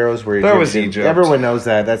 Kevin. The pharaohs were That was Egyptian. Egypt. Everyone knows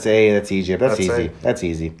that. That's A. That's Egypt. That's That's easy. A. That's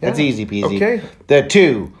easy. That's Yeah. easy peasy. Okay. The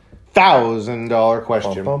 $2,000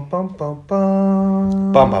 question. Bum, bum, bum,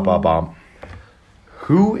 bum. Bum, bum, bum, bum.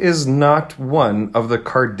 Who is not one of the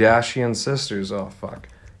Kardashian sisters? Oh, fuck.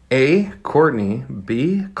 A, Courtney,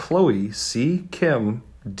 B, Khloe, C, Kim,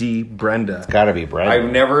 D, Brenda. Gotta be Brenda.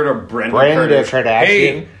 I've never heard of Brenda Kardashian.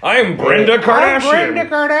 Hey, I'm Brenda Kardashian. I'm Brenda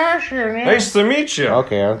Kardashian. Yeah. Nice to meet you.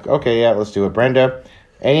 Okay, yeah, let's do it, Brenda.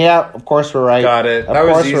 And yeah, of course we're right. Got it. Of That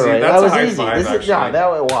was course easy. we're right. That's that a was high easy. five, This is actually.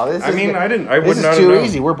 no, wow. This I is mean, I this would is not have too known.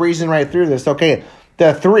 easy. We're breezing right through this. Okay,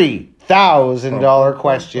 the $3,000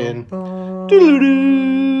 question.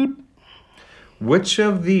 Doo-doo-doo. Which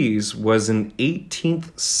of these was an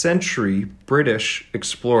 18th century British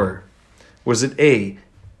explorer? Was it A,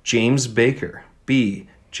 James Baker, B,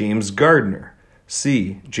 James Gardner,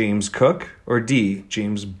 C, James Cook, or D,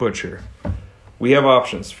 James Butcher? We have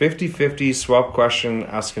options. 50-50, swap question,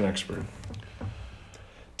 ask an expert.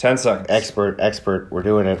 10 seconds. Expert. We're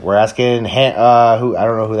doing it. We're asking who I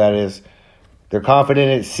don't know who that is. They're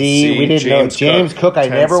confident it's C. C, We didn't James know James Cook. I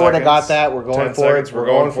 10 never would have got seconds. that. We're going 10 for seconds. it. We're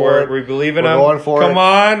going for it. We believe in We're him. going for Come it.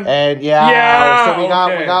 on. And yeah, so we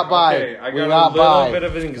got okay, by. okay. I We got got a little by. bit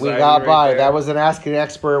of anxiety We got right by. there. That was an Ask an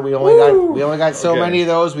Expert. We only got so Okay. many of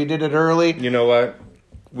those. We did it early. You know what?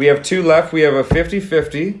 We have two left. We have a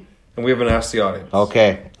 50-50, and we have an ask the audience.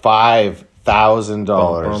 Okay,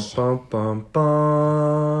 $5,000. Bum, bum,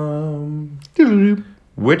 bum, bum.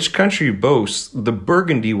 Which country boasts the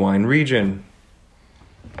Burgundy wine region?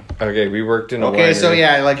 Okay, we worked in a Okay, winery. so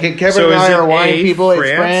yeah, like Kevin So and is I it are wine A, people.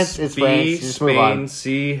 France, It's France. It's B, France. Just move Spain, on.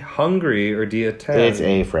 C, Hungary, or D, Italy? It's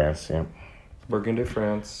A, France. Yeah. Burgundy,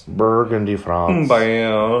 France. Burgundy, France.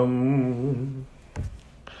 Bam.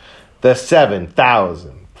 The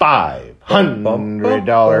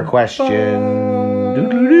 $7,500 question.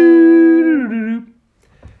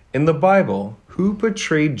 In the Bible, who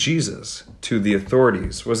betrayed Jesus to the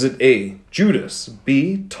authorities? Was it A, Judas,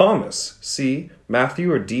 B, Thomas, C,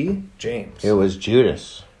 Matthew, or D, James? It was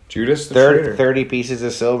Judas. Judas the traitor. 30 pieces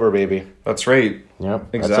of silver, baby. That's right. Yep.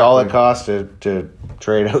 Exactly. That's all it costs to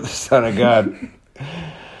trade out the Son of God.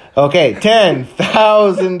 Okay,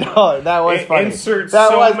 $10,000. That was funny. Insert that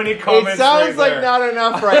so many comments It sounds right like there. not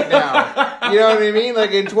enough right now. You know what I mean?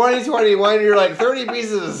 Like in 2021, you're like 30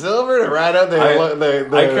 pieces of silver to ride out the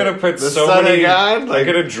I could have put the so Son many. of God. I Like,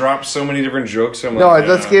 could have dropped so many different jokes. I'm no, like,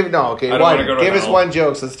 let's nah. give no. Okay, I don't one. wanna go to Give us hell. one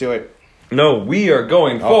jokes. Let's do it. No, we are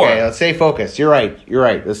going for. Okay, let's stay focused. You're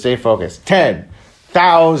right. Let's stay focused.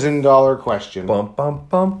 $10,000 question. Bum, bum,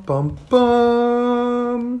 bum, bum,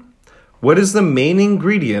 bum. What is the main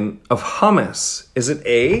ingredient of hummus? Is it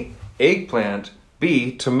A, eggplant,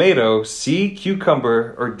 B, tomato, C,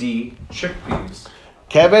 cucumber, or D, chickpeas?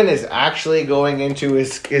 Kevin is actually going into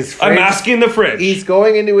his fridge. I'm asking the fridge. He's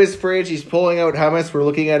going into his fridge. He's pulling out hummus. We're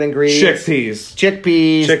looking at ingredients. Chickpeas.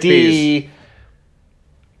 Chickpeas. D.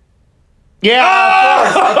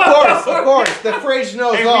 Yeah, of course. The fridge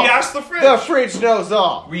knows Hey, all. we asked the fridge. The fridge knows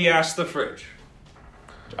all. We asked the fridge.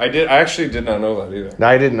 I actually did not know that either. No,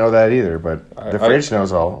 I didn't know that either, but the I- fridge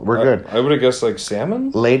knows all. We're good. I would have guessed like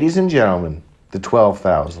salmon. Ladies and gentlemen, the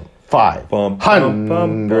 $12,500 Bum, bum, bum,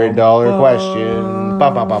 bum, question.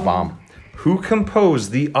 Bum, bum, bum, bum. Who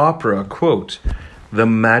composed the opera, quote, The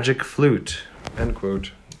Magic Flute, end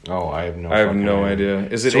quote? Oh, I have no I have fucking no idea.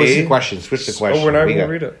 Is it Switch A? the question. Switch the question. Oh, we're not We going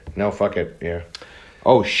to got- read it. No, fuck it. Yeah.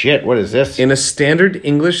 Oh, shit. What is this? In a standard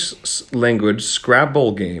English language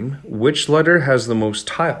Scrabble game, which letter has the most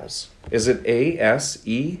tiles? Is it A, S,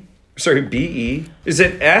 E? Sorry, B, E? Is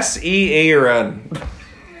it S, E, A, or N?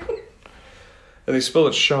 And they spell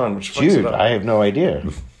it Sean, which fucks Dude, it up. I have no idea.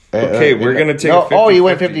 Okay, we're gonna take no, a 50-50. Oh, you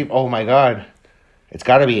went 50. Oh, my God. It's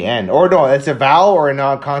got to be N. Or no, it's a vowel or a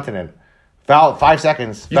non-continent. Vowel, 5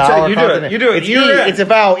 seconds. Vowel or you do it. consonant. You do it. It's You're E. in. It's a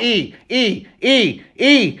vowel. E. E. E.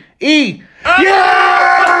 E. E. Ah!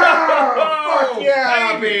 Yeah! Fuck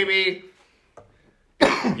yeah, baby.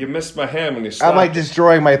 You missed my hand when you stopped. I'm like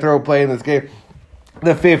destroying my throat playing this game.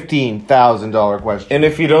 the $15,000 question. And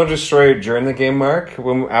if you don't destroy it during the game, Mark,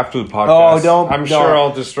 after the podcast, I'm sure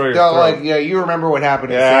I'll destroy your throat. Like, yeah, you remember what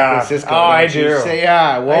happened in San Francisco. Oh, I do. Say,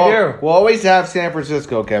 yeah, well, I do. We'll always have San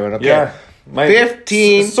Francisco, Kevin. Okay. Yeah.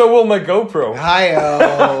 15. So will my GoPro.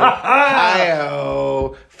 Hi-oh.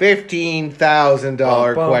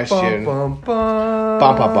 $15,000 question. Bum.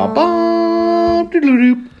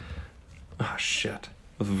 Doodle-doop. Oh, shit.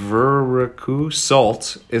 Veracruz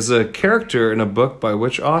Salt is a character in a book by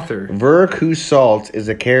which author? Veracruz Salt is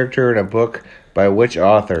a character in a book by which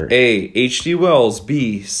author? A. H.G. Wells.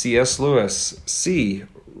 B. C.S. Lewis. C.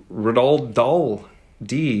 Roald Dahl.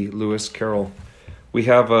 D. Lewis Carroll. We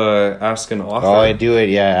have ask an author. Oh, I do it.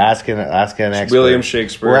 Yeah, asking an expert. William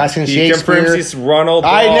Shakespeare. We're asking Shakespeare. He confirms he's Ronald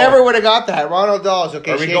Dahl. I never would have got that. Ronald Dahl is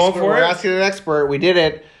okay. Are we going for We're it? asking an expert. We did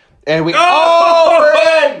it. And we... we're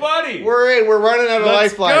in, buddy. We're in. We're running out of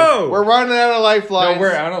Let's lifelines. go. We're running out of lifelines. No,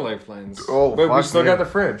 we're out of lifelines. Oh, but we fuck still me. got the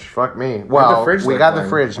fridge. Fuck me. Well, fridge we got the lifeline.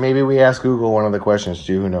 fridge. Maybe we ask Google one of the questions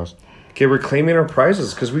too. Who knows? Okay, we're claiming our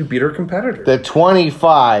prizes because we beat our competitor. The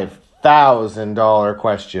 $25,000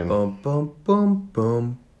 question. Bum, bum, bum,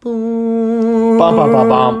 bum, Bum, bum, bum,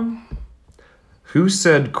 bum. Who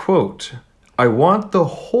said, quote, I want the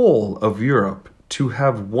whole of Europe to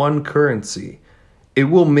have one currency. It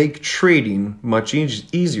will make trading much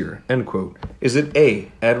easier, end quote. Is it A,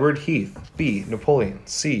 Edward Heath, B, Napoleon,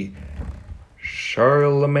 C,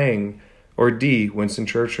 Charlemagne, or D, Winston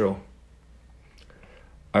Churchill?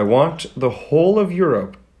 I want the whole of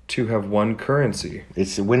Europe to have one currency.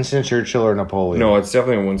 It's Winston Churchill or Napoleon? No, it's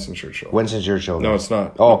definitely Winston Churchill. Winston Churchill. No, it's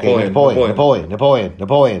not. Oh, okay,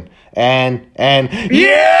 Napoleon. And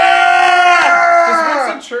Yeah! Just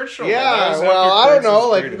Winston Churchill. yeah, well, I don't know.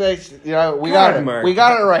 Like, we got it. Mark. We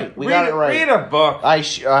got it right. We got it right. Read a book. I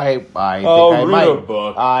think I read might. a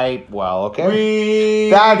book. Okay.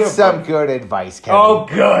 Read That's a some book. good advice, Kevin. Oh,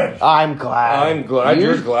 good. I'm glad.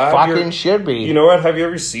 You're glad. Fucking should be. You know what? Have you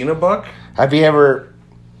ever seen a book? Have you ever?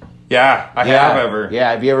 Yeah, I have ever.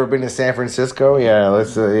 Yeah, have you ever been to San Francisco? Yeah,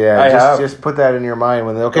 let's. I have. Just put that in your mind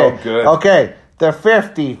when. Okay. Oh, good. Okay. The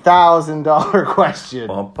 $50,000 question.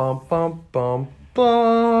 Bum, bum, bum, bum,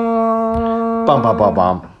 Bum, bum, bum,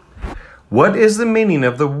 bum. What is the meaning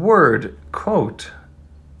of the word, quote,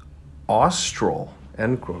 austral,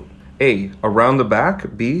 end quote? A, around the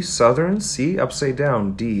back. B, southern. C, upside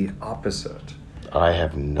down. D, opposite. I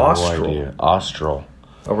have no Austral. idea. Austral.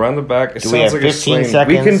 Around the back. It Do we sounds have like a 15 slang.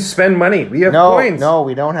 seconds? We can spend money. We have No, coins. no,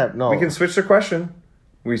 we don't have. No, We can switch the question.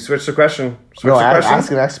 We switch the question. Switch no. the question.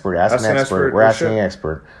 Ask an expert. Ask an expert. We're Oh, asking shit. an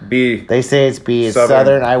expert. B. They say it's B. It's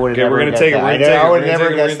Southern. I would have Okay, never. we're gonna guessed take it. that. We're gonna take it. I would We're never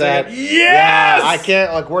gonna take it. guessed We're gonna that. take it. Yes! Yeah, I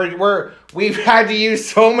can't. Like we've had to use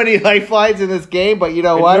so many lifelines in this game, but you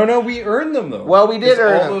know what? No, we earned them though. Well, we did 'Cause all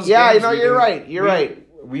earn them. those Yeah, games you know, we you're didn't- right. You're right.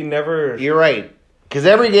 We never. You're right. Because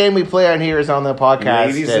every game we play on here is on the podcast,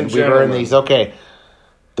 Ladies and and we've earned gentlemen. these. Okay,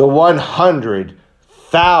 the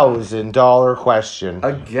 $100,000 question.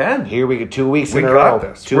 Again. Here we go. 2 weeks We in a got row.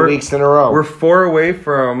 this. 2 weeks in a row. We're 4 away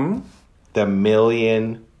from. The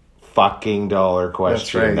 $1,000,000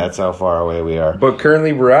 question. That's right. That's how far away we are. But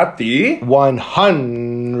currently we're at the.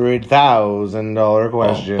 $100,000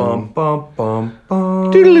 question. Bum, bum, bum,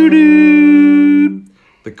 bum. Doodle-doo.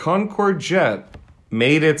 The Concorde jet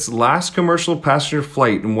made its last commercial passenger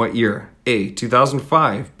flight in what year? A,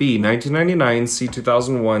 2005. B, 1999. C,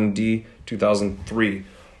 2001. D, 2003.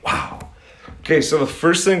 Wow. Okay, so the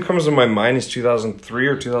first thing that comes to my mind is 2003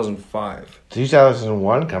 or 2005.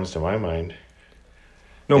 2001 comes to my mind.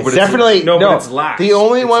 No, It's but definitely it's, no, but it's last. The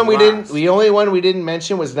only It's one we last. didn't. The only one we didn't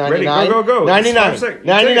mention was 99. Ready, go. 99. It's 5 seconds.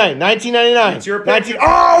 99. 1999. It's your pick. 19.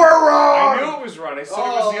 Oh, we're wrong. I knew it was wrong. I said it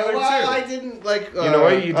was the other well, two. I didn't like. You know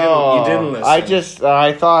what? You didn't listen. I just.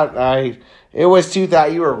 I thought I. It was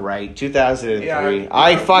 2000. You were right. 2003. Yeah,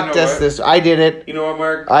 I fucked know us what? this. I did it. You know what,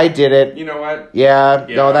 Mark? I did it. You know what? Yeah.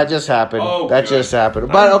 Yeah. No, that just happened. Oh, that good. just happened.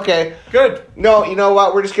 But okay. Good. No, you know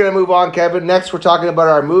what? We're just gonna move on, Kevin. Next, we're talking about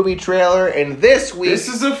our movie trailer, and this week. This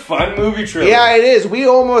is a fun movie trailer. Yeah, it is. We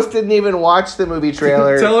almost didn't even watch the movie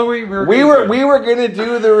trailer. Tell her we were we were gonna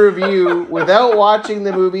do the review without watching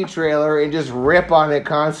the movie trailer and just rip on it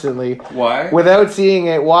constantly. Why? Without seeing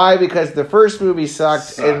it. Why? Because the first movie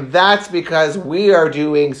sucked. And that's because we are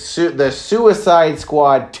doing the Suicide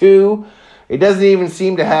Squad 2. It doesn't even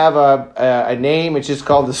seem to have a name. It's just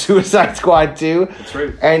called the Suicide Squad 2. That's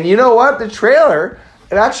right. And you know what? The trailer,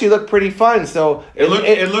 it actually looked pretty fun. So It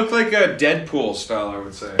looked like a Deadpool style, I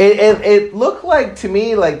would say. It looked like, to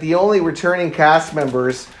me, like the only returning cast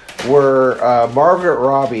members were Margaret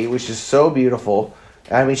Robbie, which is so beautiful.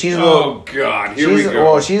 I mean, she's a little... Oh, God. Here we go.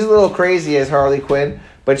 Well, she's a little crazy as Harley Quinn.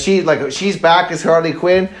 But she's back as Harley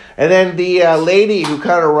Quinn, and then the lady who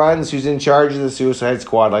kind of runs, who's in charge of the Suicide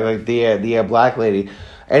Squad, like the black lady,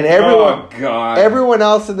 and everyone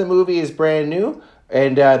else in the movie is brand new.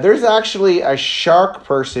 And there's actually a shark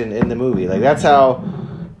person in the movie. Like that's how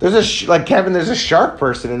there's Kevin. There's a shark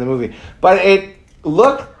person in the movie, but it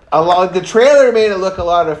looked a lot. The trailer made it look a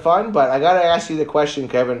lot of fun. But I gotta ask you the question,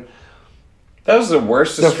 Kevin. That was the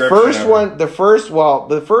worst description The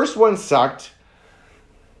first one sucked.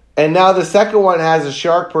 And now the second one has a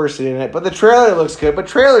shark person in it, but the trailer looks good. But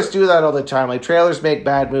trailers do that all the time. Like trailers make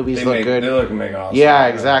bad movies look good. They look awesome. Yeah,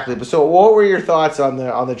 exactly. But so, what were your thoughts on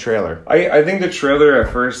the trailer? I think the trailer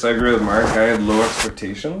at first, I agree with Mark. I had low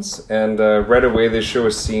expectations, and right away they show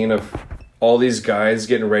a scene of all these guys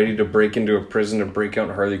getting ready to break into a prison to break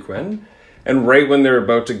out Harley Quinn. And right when they're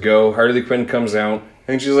about to go, Harley Quinn comes out,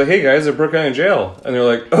 and she's like, "Hey guys, I broke out in jail," and they're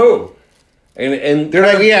like, "Oh." And they're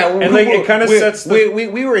like, yeah, and like it kind of sets.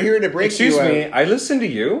 We were here to break. Excuse you me, I listened to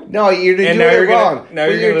you. No, you're doing it wrong. Now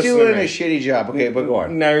you're doing a shitty job. Okay, but go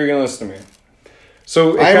on. Now you're gonna listen to me.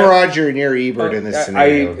 So I'm Roger and you're Ebert in this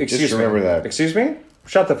scenario. Just remember that. Excuse me.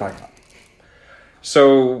 Shut the fuck up.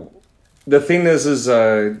 So the thing is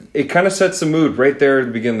it kind of sets the mood right there at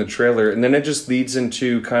the beginning of the trailer, and then it just leads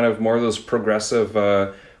into kind of more of those progressive.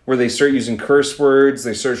 Where they start using curse words,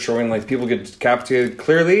 they start showing like people get decapitated.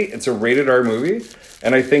 Clearly, it's a rated R movie,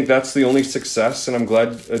 and I think that's the only success, and I'm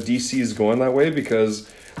glad DC is going that way because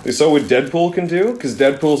they saw what Deadpool can do, because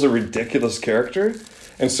Deadpool's a ridiculous character,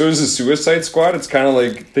 and so is the Suicide Squad. It's kind of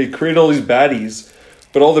like they create all these baddies,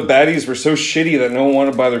 but all the baddies were so shitty that no one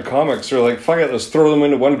wanted to buy their comics. They're like, fuck it, let's throw them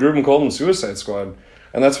into one group and call them Suicide Squad.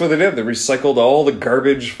 And that's what they did. They recycled all the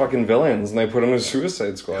garbage fucking villains and they put them in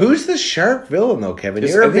Suicide Squad. Who's the shark villain, though, Kevin? I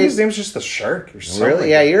think his name's just the Shark or something. Really?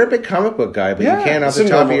 Yeah, you're a big comic book guy, but you can't off the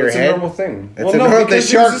top of your head. It's a normal thing. The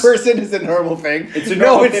shark person is a normal thing. It's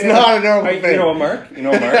not a normal thing. You know what,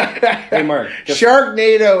 Mark? Hey, Mark.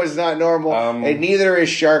 Sharknado is not normal, and neither is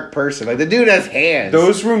Shark Person. Like, the dude has hands.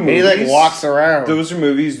 Those were movies. And he, walks around. Those are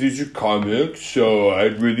movies. These are comics, so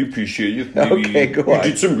I'd really appreciate you. Okay, go on. You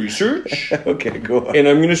did some research. Okay, go on. And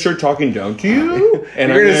I'm going to start talking down to you,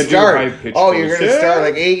 and you're gonna start. You're gonna start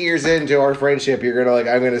like 8 years into our friendship. You're gonna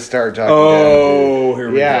I'm gonna start talking. Oh, here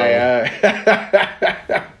we go.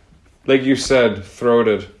 Yeah. Like you said,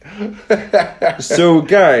 throated. So,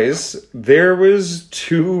 guys, there was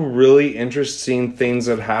two really interesting things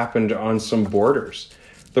that happened on some borders.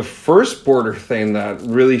 The first border thing that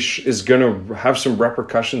really is going to have some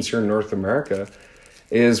repercussions here in North America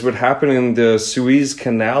is what happened in the Suez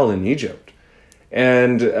Canal in Egypt.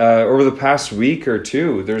 And over the past week or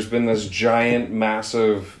two, there's been this giant,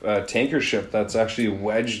 massive tanker ship that's actually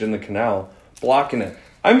wedged in the canal, blocking it.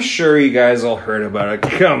 I'm sure you guys all heard about it.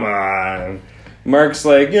 Come on. Mark's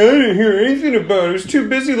like, I didn't hear anything about it. I was too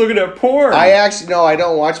busy looking at porn. I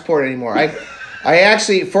don't watch porn anymore. I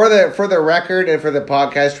actually, for the record and for the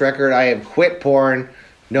podcast record, I have quit porn.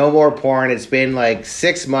 No more porn. It's been like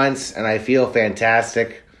 6 months, and I feel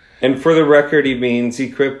fantastic. And for the record, he means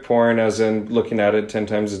he quit porn as in looking at it 10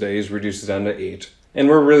 times a day. He's reduced it down to 8. And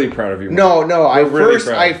we're really proud of you, Mark. No.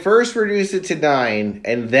 I first reduced it to 9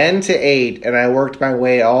 and then to 8, and I worked my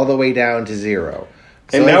way all the way down to 0.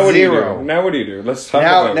 So and now what 0. do you do? Now what do you do? Let's talk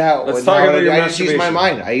about your I just use my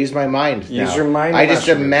mind. I use my mind. Use your mind. I just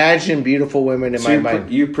imagine beautiful women in my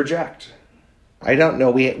mind. You project. I don't know.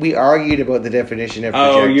 We argued about the definition of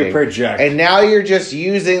projecting. Oh, you project. And now you're just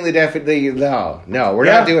using the definition. No, we're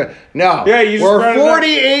not doing. No. Yeah, you just we're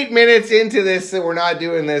 48 minutes into this, and we're not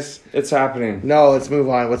doing this. It's happening. No, let's move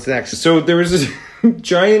on. What's next? So there was this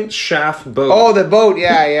giant shaft boat. Oh, the boat.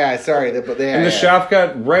 Yeah. Sorry. And the shaft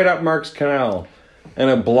got right up Mark's canal, and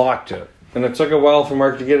it blocked it. And it took a while for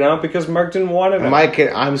Mark to get it out because Mark didn't want it.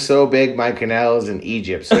 I'm so big, my canal is in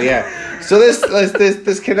Egypt. So yeah, so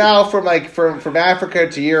this canal from Africa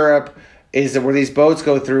to Europe is where these boats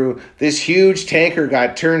go through. This huge tanker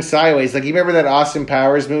got turned sideways. Like, you remember that Austin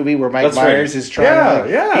Powers movie where Mike Myers is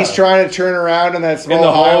trying he's trying to turn around in that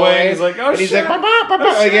small hallway. He's like, he's shit.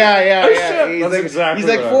 Like, yeah. He's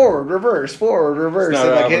like, forward, reverse,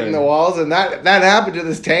 and like hitting the walls. And that happened to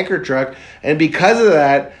this tanker truck. And because of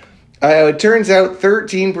that, it turns out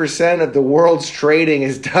 13% of the world's trading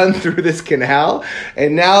is done through this canal,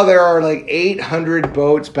 and now there are like 800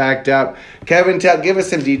 boats backed up. Kevin, give us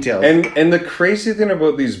some details. And the crazy thing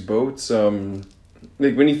about these boats, like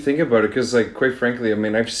when you think about it, because like quite frankly, I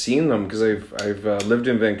mean, I've seen them because I've lived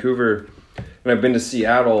in Vancouver and I've been to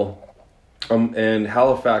Seattle and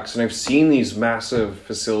Halifax, and I've seen these massive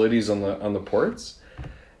facilities on the ports,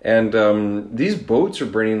 and these boats are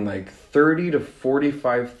bringing like 30 to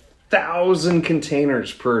 45,000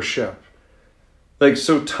 containers per ship. Like,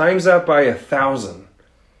 so times that by 1,000.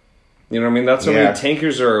 You know what I mean? That's how many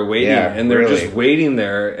tankers are waiting, and they're just waiting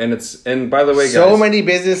there. And by the way, guys, so many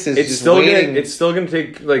businesses it's just still waiting. It's still gonna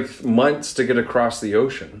take like months to get across the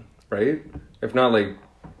ocean, right? If not like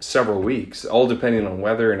several weeks, all depending on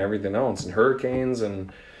weather and everything else, and hurricanes.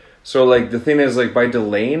 And so like the thing is, like, by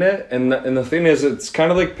delaying it, and the thing is, it's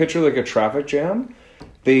kind of like, picture like a traffic jam.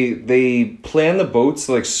 They plan the boats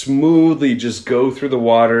to like smoothly just go through the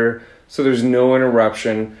water, so there's no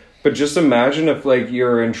interruption. But just imagine if, like,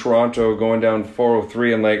 you're in Toronto going down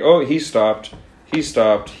 403 and, like, oh, he stopped,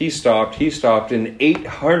 and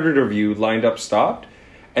 800 of you lined up stopped,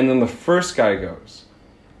 and then the first guy goes,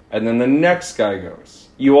 and then the next guy goes.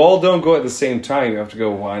 You all don't go at the same time. You have to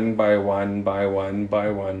go one by one by one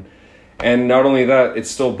by one. And not only that,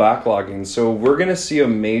 it's still backlogging. So we're going to see a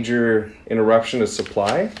major interruption of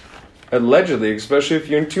supply. Allegedly, especially if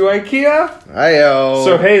you're into IKEA. Ayo.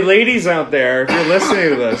 So, hey, ladies out there, if you're listening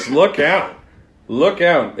to this, look out. Look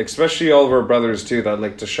out. Especially all of our brothers, too, that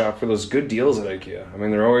like to shop for those good deals at IKEA. I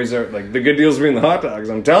mean, they're always there. Like, the good deals being the hot dogs,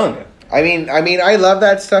 I'm telling you. I mean, I love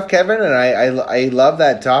that stuff, Kevin, and I love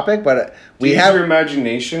that topic, but Do you use your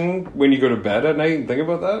imagination when you go to bed at night and think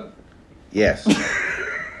about that? Yes.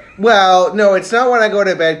 Well, no, it's not when I go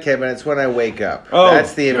to bed, Kevin. It's when I wake up. Oh,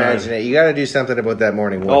 that's the imagination. You got to do something about that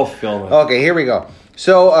morning wood. I'll film it. Okay, here we go.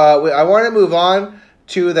 So I want to move on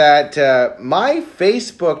to that. My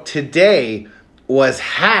Facebook today was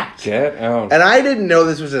hacked. Get out. And I didn't know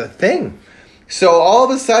this was a thing. So all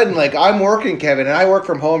of a sudden, like, I'm working, Kevin, and I work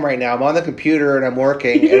from home right now. I'm on the computer and I'm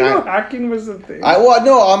working. You didn't and know hacking was a thing?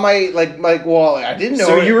 On my, I didn't know.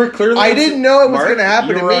 So you were clearly... I didn't know it was going to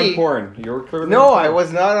happen to me. You were on porn. You were clearly No, on porn. I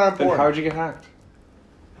was not on porn. Then how'd you get hacked?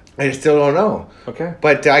 I still don't know. Okay.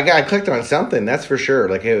 But I clicked on something, that's for sure.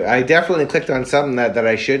 Like, I definitely clicked on something that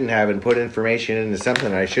I shouldn't have and put information into something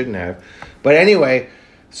that I shouldn't have. But anyway,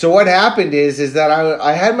 so what happened is that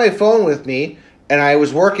I had my phone with me, and I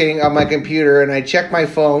was working on my computer, and I checked my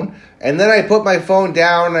phone, and then I put my phone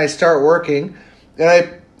down, and I start working,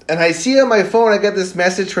 and I see on my phone, I get this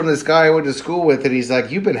message from this guy I went to school with, and he's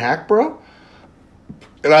like, "You've been hacked, bro?"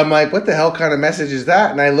 And I'm like, what the hell kind of message is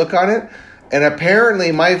that? And I look on it, and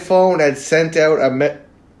apparently my phone had sent out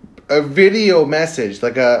a video message,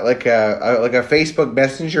 like a Facebook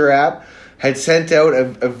Messenger app, had sent out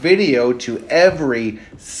a video to every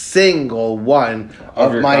single one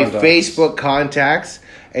of my contacts. Facebook contacts.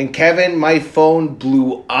 And Kevin, my phone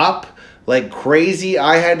blew up like crazy.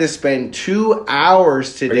 I had to spend 2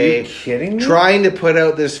 hours today Are you kidding me? trying to put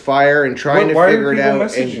out this fire and trying to Why are figure it people out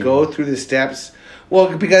messaging and go through the steps.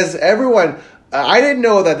 Well, because everyone, I didn't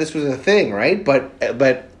know that this was a thing, right?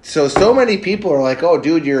 But so many people are like, "Oh,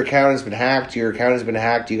 dude, your account has been hacked. Your account has been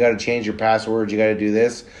hacked. You got to change your passwords. You got to do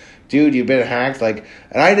this." Dude, you've been hacked. Like,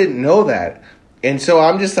 and I didn't know that. And so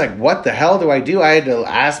I'm just like, what the hell do I do? I had to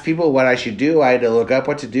ask people what I should do. I had to look up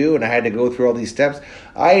what to do, and I had to go through all these steps.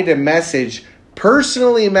 I had to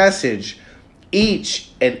personally message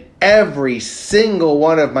each and every single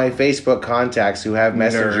one of my Facebook contacts who have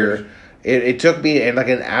Messenger. Nerd. It took me like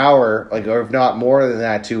an hour, or if not more than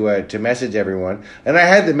that, to message everyone. And I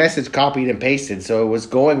had the message copied and pasted, so it was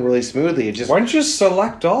going really smoothly. It just Why don't you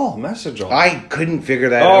select all, message all? I couldn't figure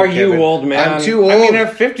that Oh, out. you Kevin. old man. I'm too old. I mean,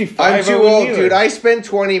 at 55, I'm too I wouldn't old, either. dude. I spent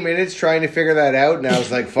 20 minutes trying to figure that out, and I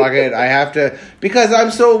was like, fuck it. I have to, because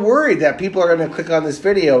I'm so worried that people are going to click on this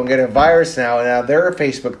video and get a virus now, and now their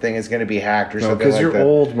Facebook thing is going to be hacked or No, something because like you're that.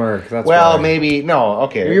 old, Mark. That's Well, why. maybe, no,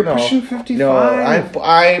 okay. You're no. pushing 55. No,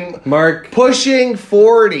 I'm Mark. pushing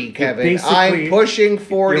 40, Kevin. basically- I'm pushing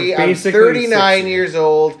 40. you're I'm basically 39 60. years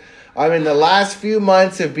old. I'm in the last few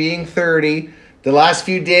months of being 30. The last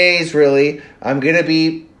few days, really. I'm going to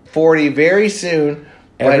be 40 very soon.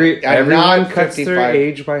 But I'm Everyone not cuts 55. their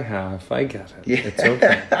age by half. I get it. Yeah. It's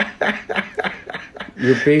okay.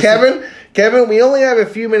 You're basic. Kevin, we only have a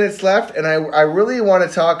few minutes left, and I really want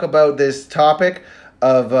to talk about this topic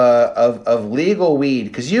of legal weed,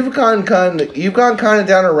 because you've gone kind of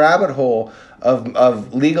down a rabbit hole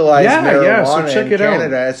of legalized marijuana so check in it out.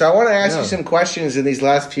 Canada. So I want to ask you Yeah. some questions in these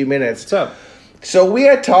last few minutes. What's up? So we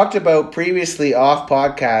had talked about previously off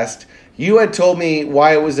podcast. You had told me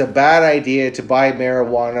why it was a bad idea to buy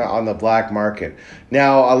marijuana on the black market.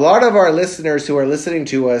 Now, a lot of our listeners who are listening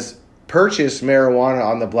to us purchase marijuana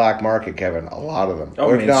on the black market, Kevin. A lot of them. Oh,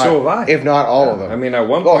 Or I mean, so have I. If not all of them. I mean, at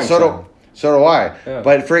one Oh, point. so do I. Yeah.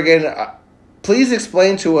 But friggin', please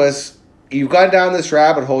explain to us. You've gone down this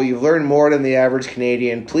rabbit hole. You've learned more than the average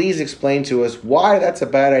Canadian. Please explain to us why that's a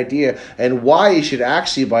bad idea and why you should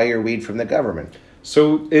actually buy your weed from the government.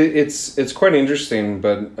 So it's quite interesting,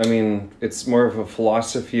 but I mean, it's more of a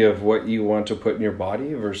philosophy of what you want to put in your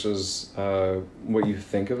body versus what you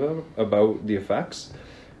think about the effects.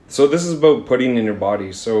 So this is about putting in your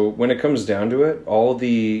body. So when it comes down to it, all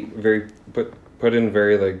the put in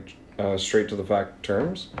very like straight to the fact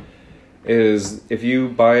terms is if you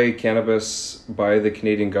buy cannabis by the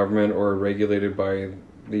Canadian government or regulated by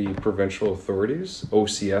the provincial authorities,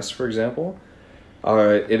 OCS for example.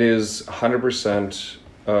 It is 100%,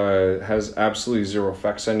 has absolutely zero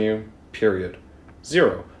effects on you, period.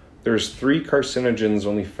 Zero. There's 3 carcinogens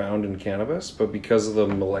only found in cannabis, but because of the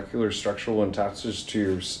molecular structural attaches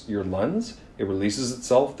to your lungs, it releases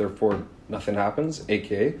itself, therefore nothing happens,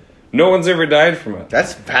 aka no one's ever died from it.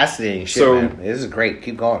 That's fascinating shit, man. This is great.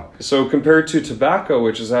 Keep going. So compared to tobacco,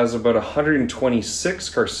 which has about 126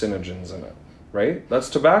 carcinogens in it. Right? That's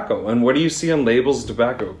tobacco. And what do you see on labels of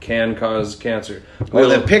tobacco? Can cause cancer. Well,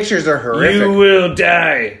 the pictures are horrific. You will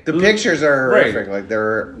die. The pictures are horrific. Right. Like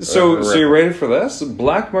they're So horrific. you're ready for this?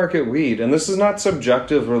 Black market weed, and this is not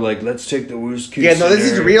subjective or like, let's take the worst case. Yeah, no, this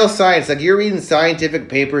is scenario. real science. Like you're reading scientific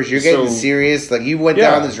papers, you're getting So- serious. Like you went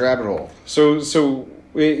Yeah. down this rabbit hole. So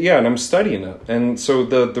yeah, and I'm studying it. And so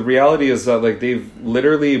the reality is that like they've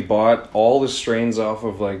literally bought all the strains off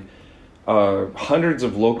of like hundreds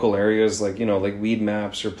of local areas, like, you know, like Weed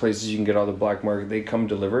Maps or places you can get out of the black market. They come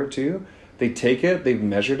deliver it to you. They take it, they've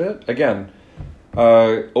measured it. Again,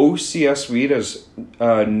 OCS weed has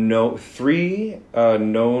 3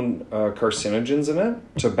 known carcinogens in it.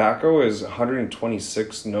 Tobacco is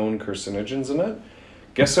 126 known carcinogens in it.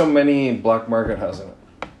 Guess how many black market has in it?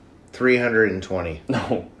 320.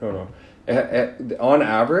 No. On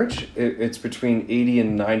average, it's between 80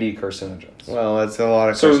 and 90 carcinogens. Well, that's a lot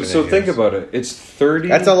of So carcinogens. think about it. It's 30.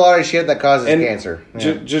 That's a lot of shit that causes and cancer.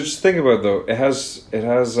 Yeah. Just think about it, though. It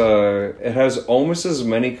has almost as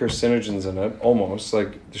many carcinogens in it. Almost,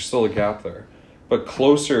 like there's still a gap there, but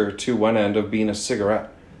closer to one end of being a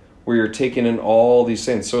cigarette, where you're taking in all these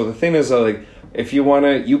things. So the thing is that, like, if you want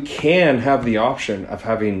to, you can have the option of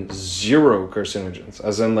having 0 carcinogens,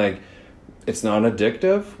 as in like. It's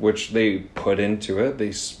non-addictive, which they put into it.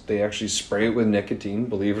 They actually spray it with nicotine,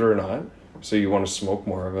 believe it or not. So you want to smoke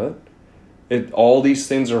more of it. All these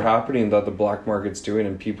things are happening that the black market's doing,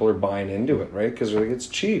 and people are buying into it, right? Because they're like, it's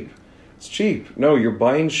cheap. It's cheap. No, you're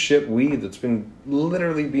buying shit weed that's been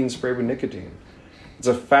literally being sprayed with nicotine. It's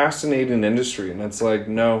a fascinating industry, and it's like,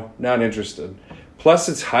 no, not interested. Plus,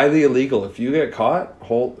 it's highly illegal. If you get caught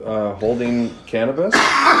holding cannabis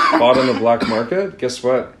bought on the black market, guess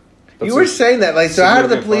what? You were saying that, like, so how do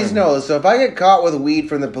the significant police fine. know? So if I get caught with weed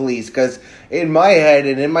from the police, because in my head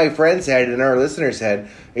and in my friend's head and our listeners' head,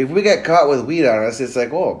 if we get caught with weed on us, it's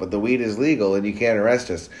like, oh, but the weed is legal and you can't arrest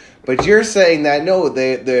us. But you're saying that no,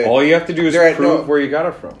 they All you have to do is they're prove no, where you got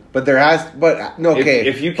it from. But there has, but no, okay.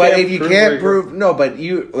 If you but can't if you prove can't where you prove, no, but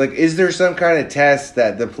you like, is there some kind of test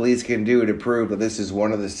that the police can do to prove that this is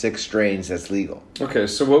one of the 6 strains that's legal? Okay,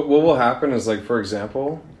 so what will happen is, like, for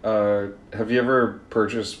example, have you ever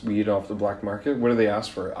purchased weed off the black market? What do they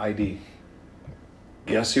ask for? ID.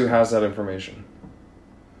 Guess who has that information?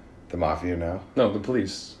 The mafia now? No, the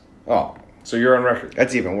police. Oh, So you're on record.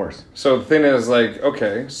 that's even worse. So the thing is, like,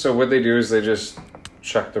 okay, so what they do is they just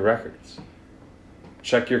check the records.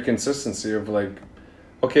 Check your consistency of, like,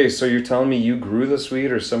 okay, so you're telling me you grew this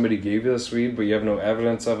weed or somebody gave you this weed, but you have no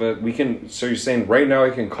evidence of it. So you're saying right now I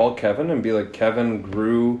can call Kevin and be like, Kevin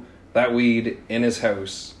grew that weed in his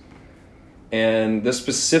house. And this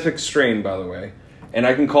specific strain, by the way. And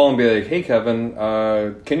I can call and be like, hey, Kevin,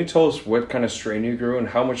 can you tell us what kind of strain you grew and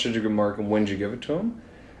how much did you mark and when did you give it to him?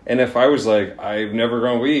 And if I was like, I've never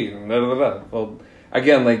grown weed, well,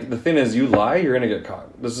 again, like, the thing is, you lie, you're going to get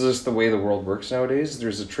caught. This is just the way the world works nowadays.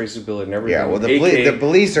 There's a traceability and everything. Yeah, well, AKA the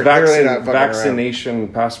police are clearly not fucking vaccination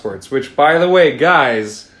passports, which, by the way,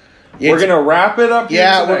 guys, we're It's- going to wrap it up here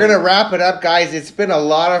Yeah, we're tonight. going to wrap it up, guys. It's been a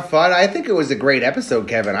lot of fun. I think it was a great episode,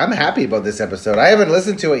 Kevin. I'm happy about this episode. I haven't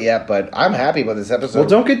listened to it yet, but I'm happy about this episode. Well,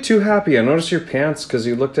 don't get too happy. I noticed your pants because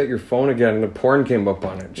you looked at your phone again and the porn came up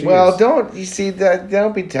on it. Jeez. Well, don't you see that?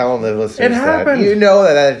 Don't be telling the listeners It happened. that. You know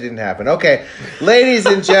that didn't happen. Okay, ladies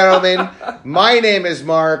and gentlemen, my name is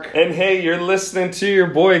Mark, And hey, you're listening to your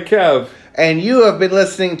boy Kev. and you have been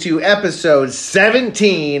listening to episode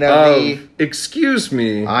 17 of the Excuse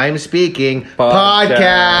me. I'm Speaking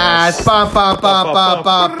Podcast. podcast. Ba, ba, ba, ba,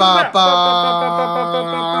 ba, ba,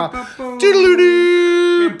 ba.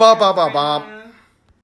 Doodle-doo. Ba, ba, ba, ba.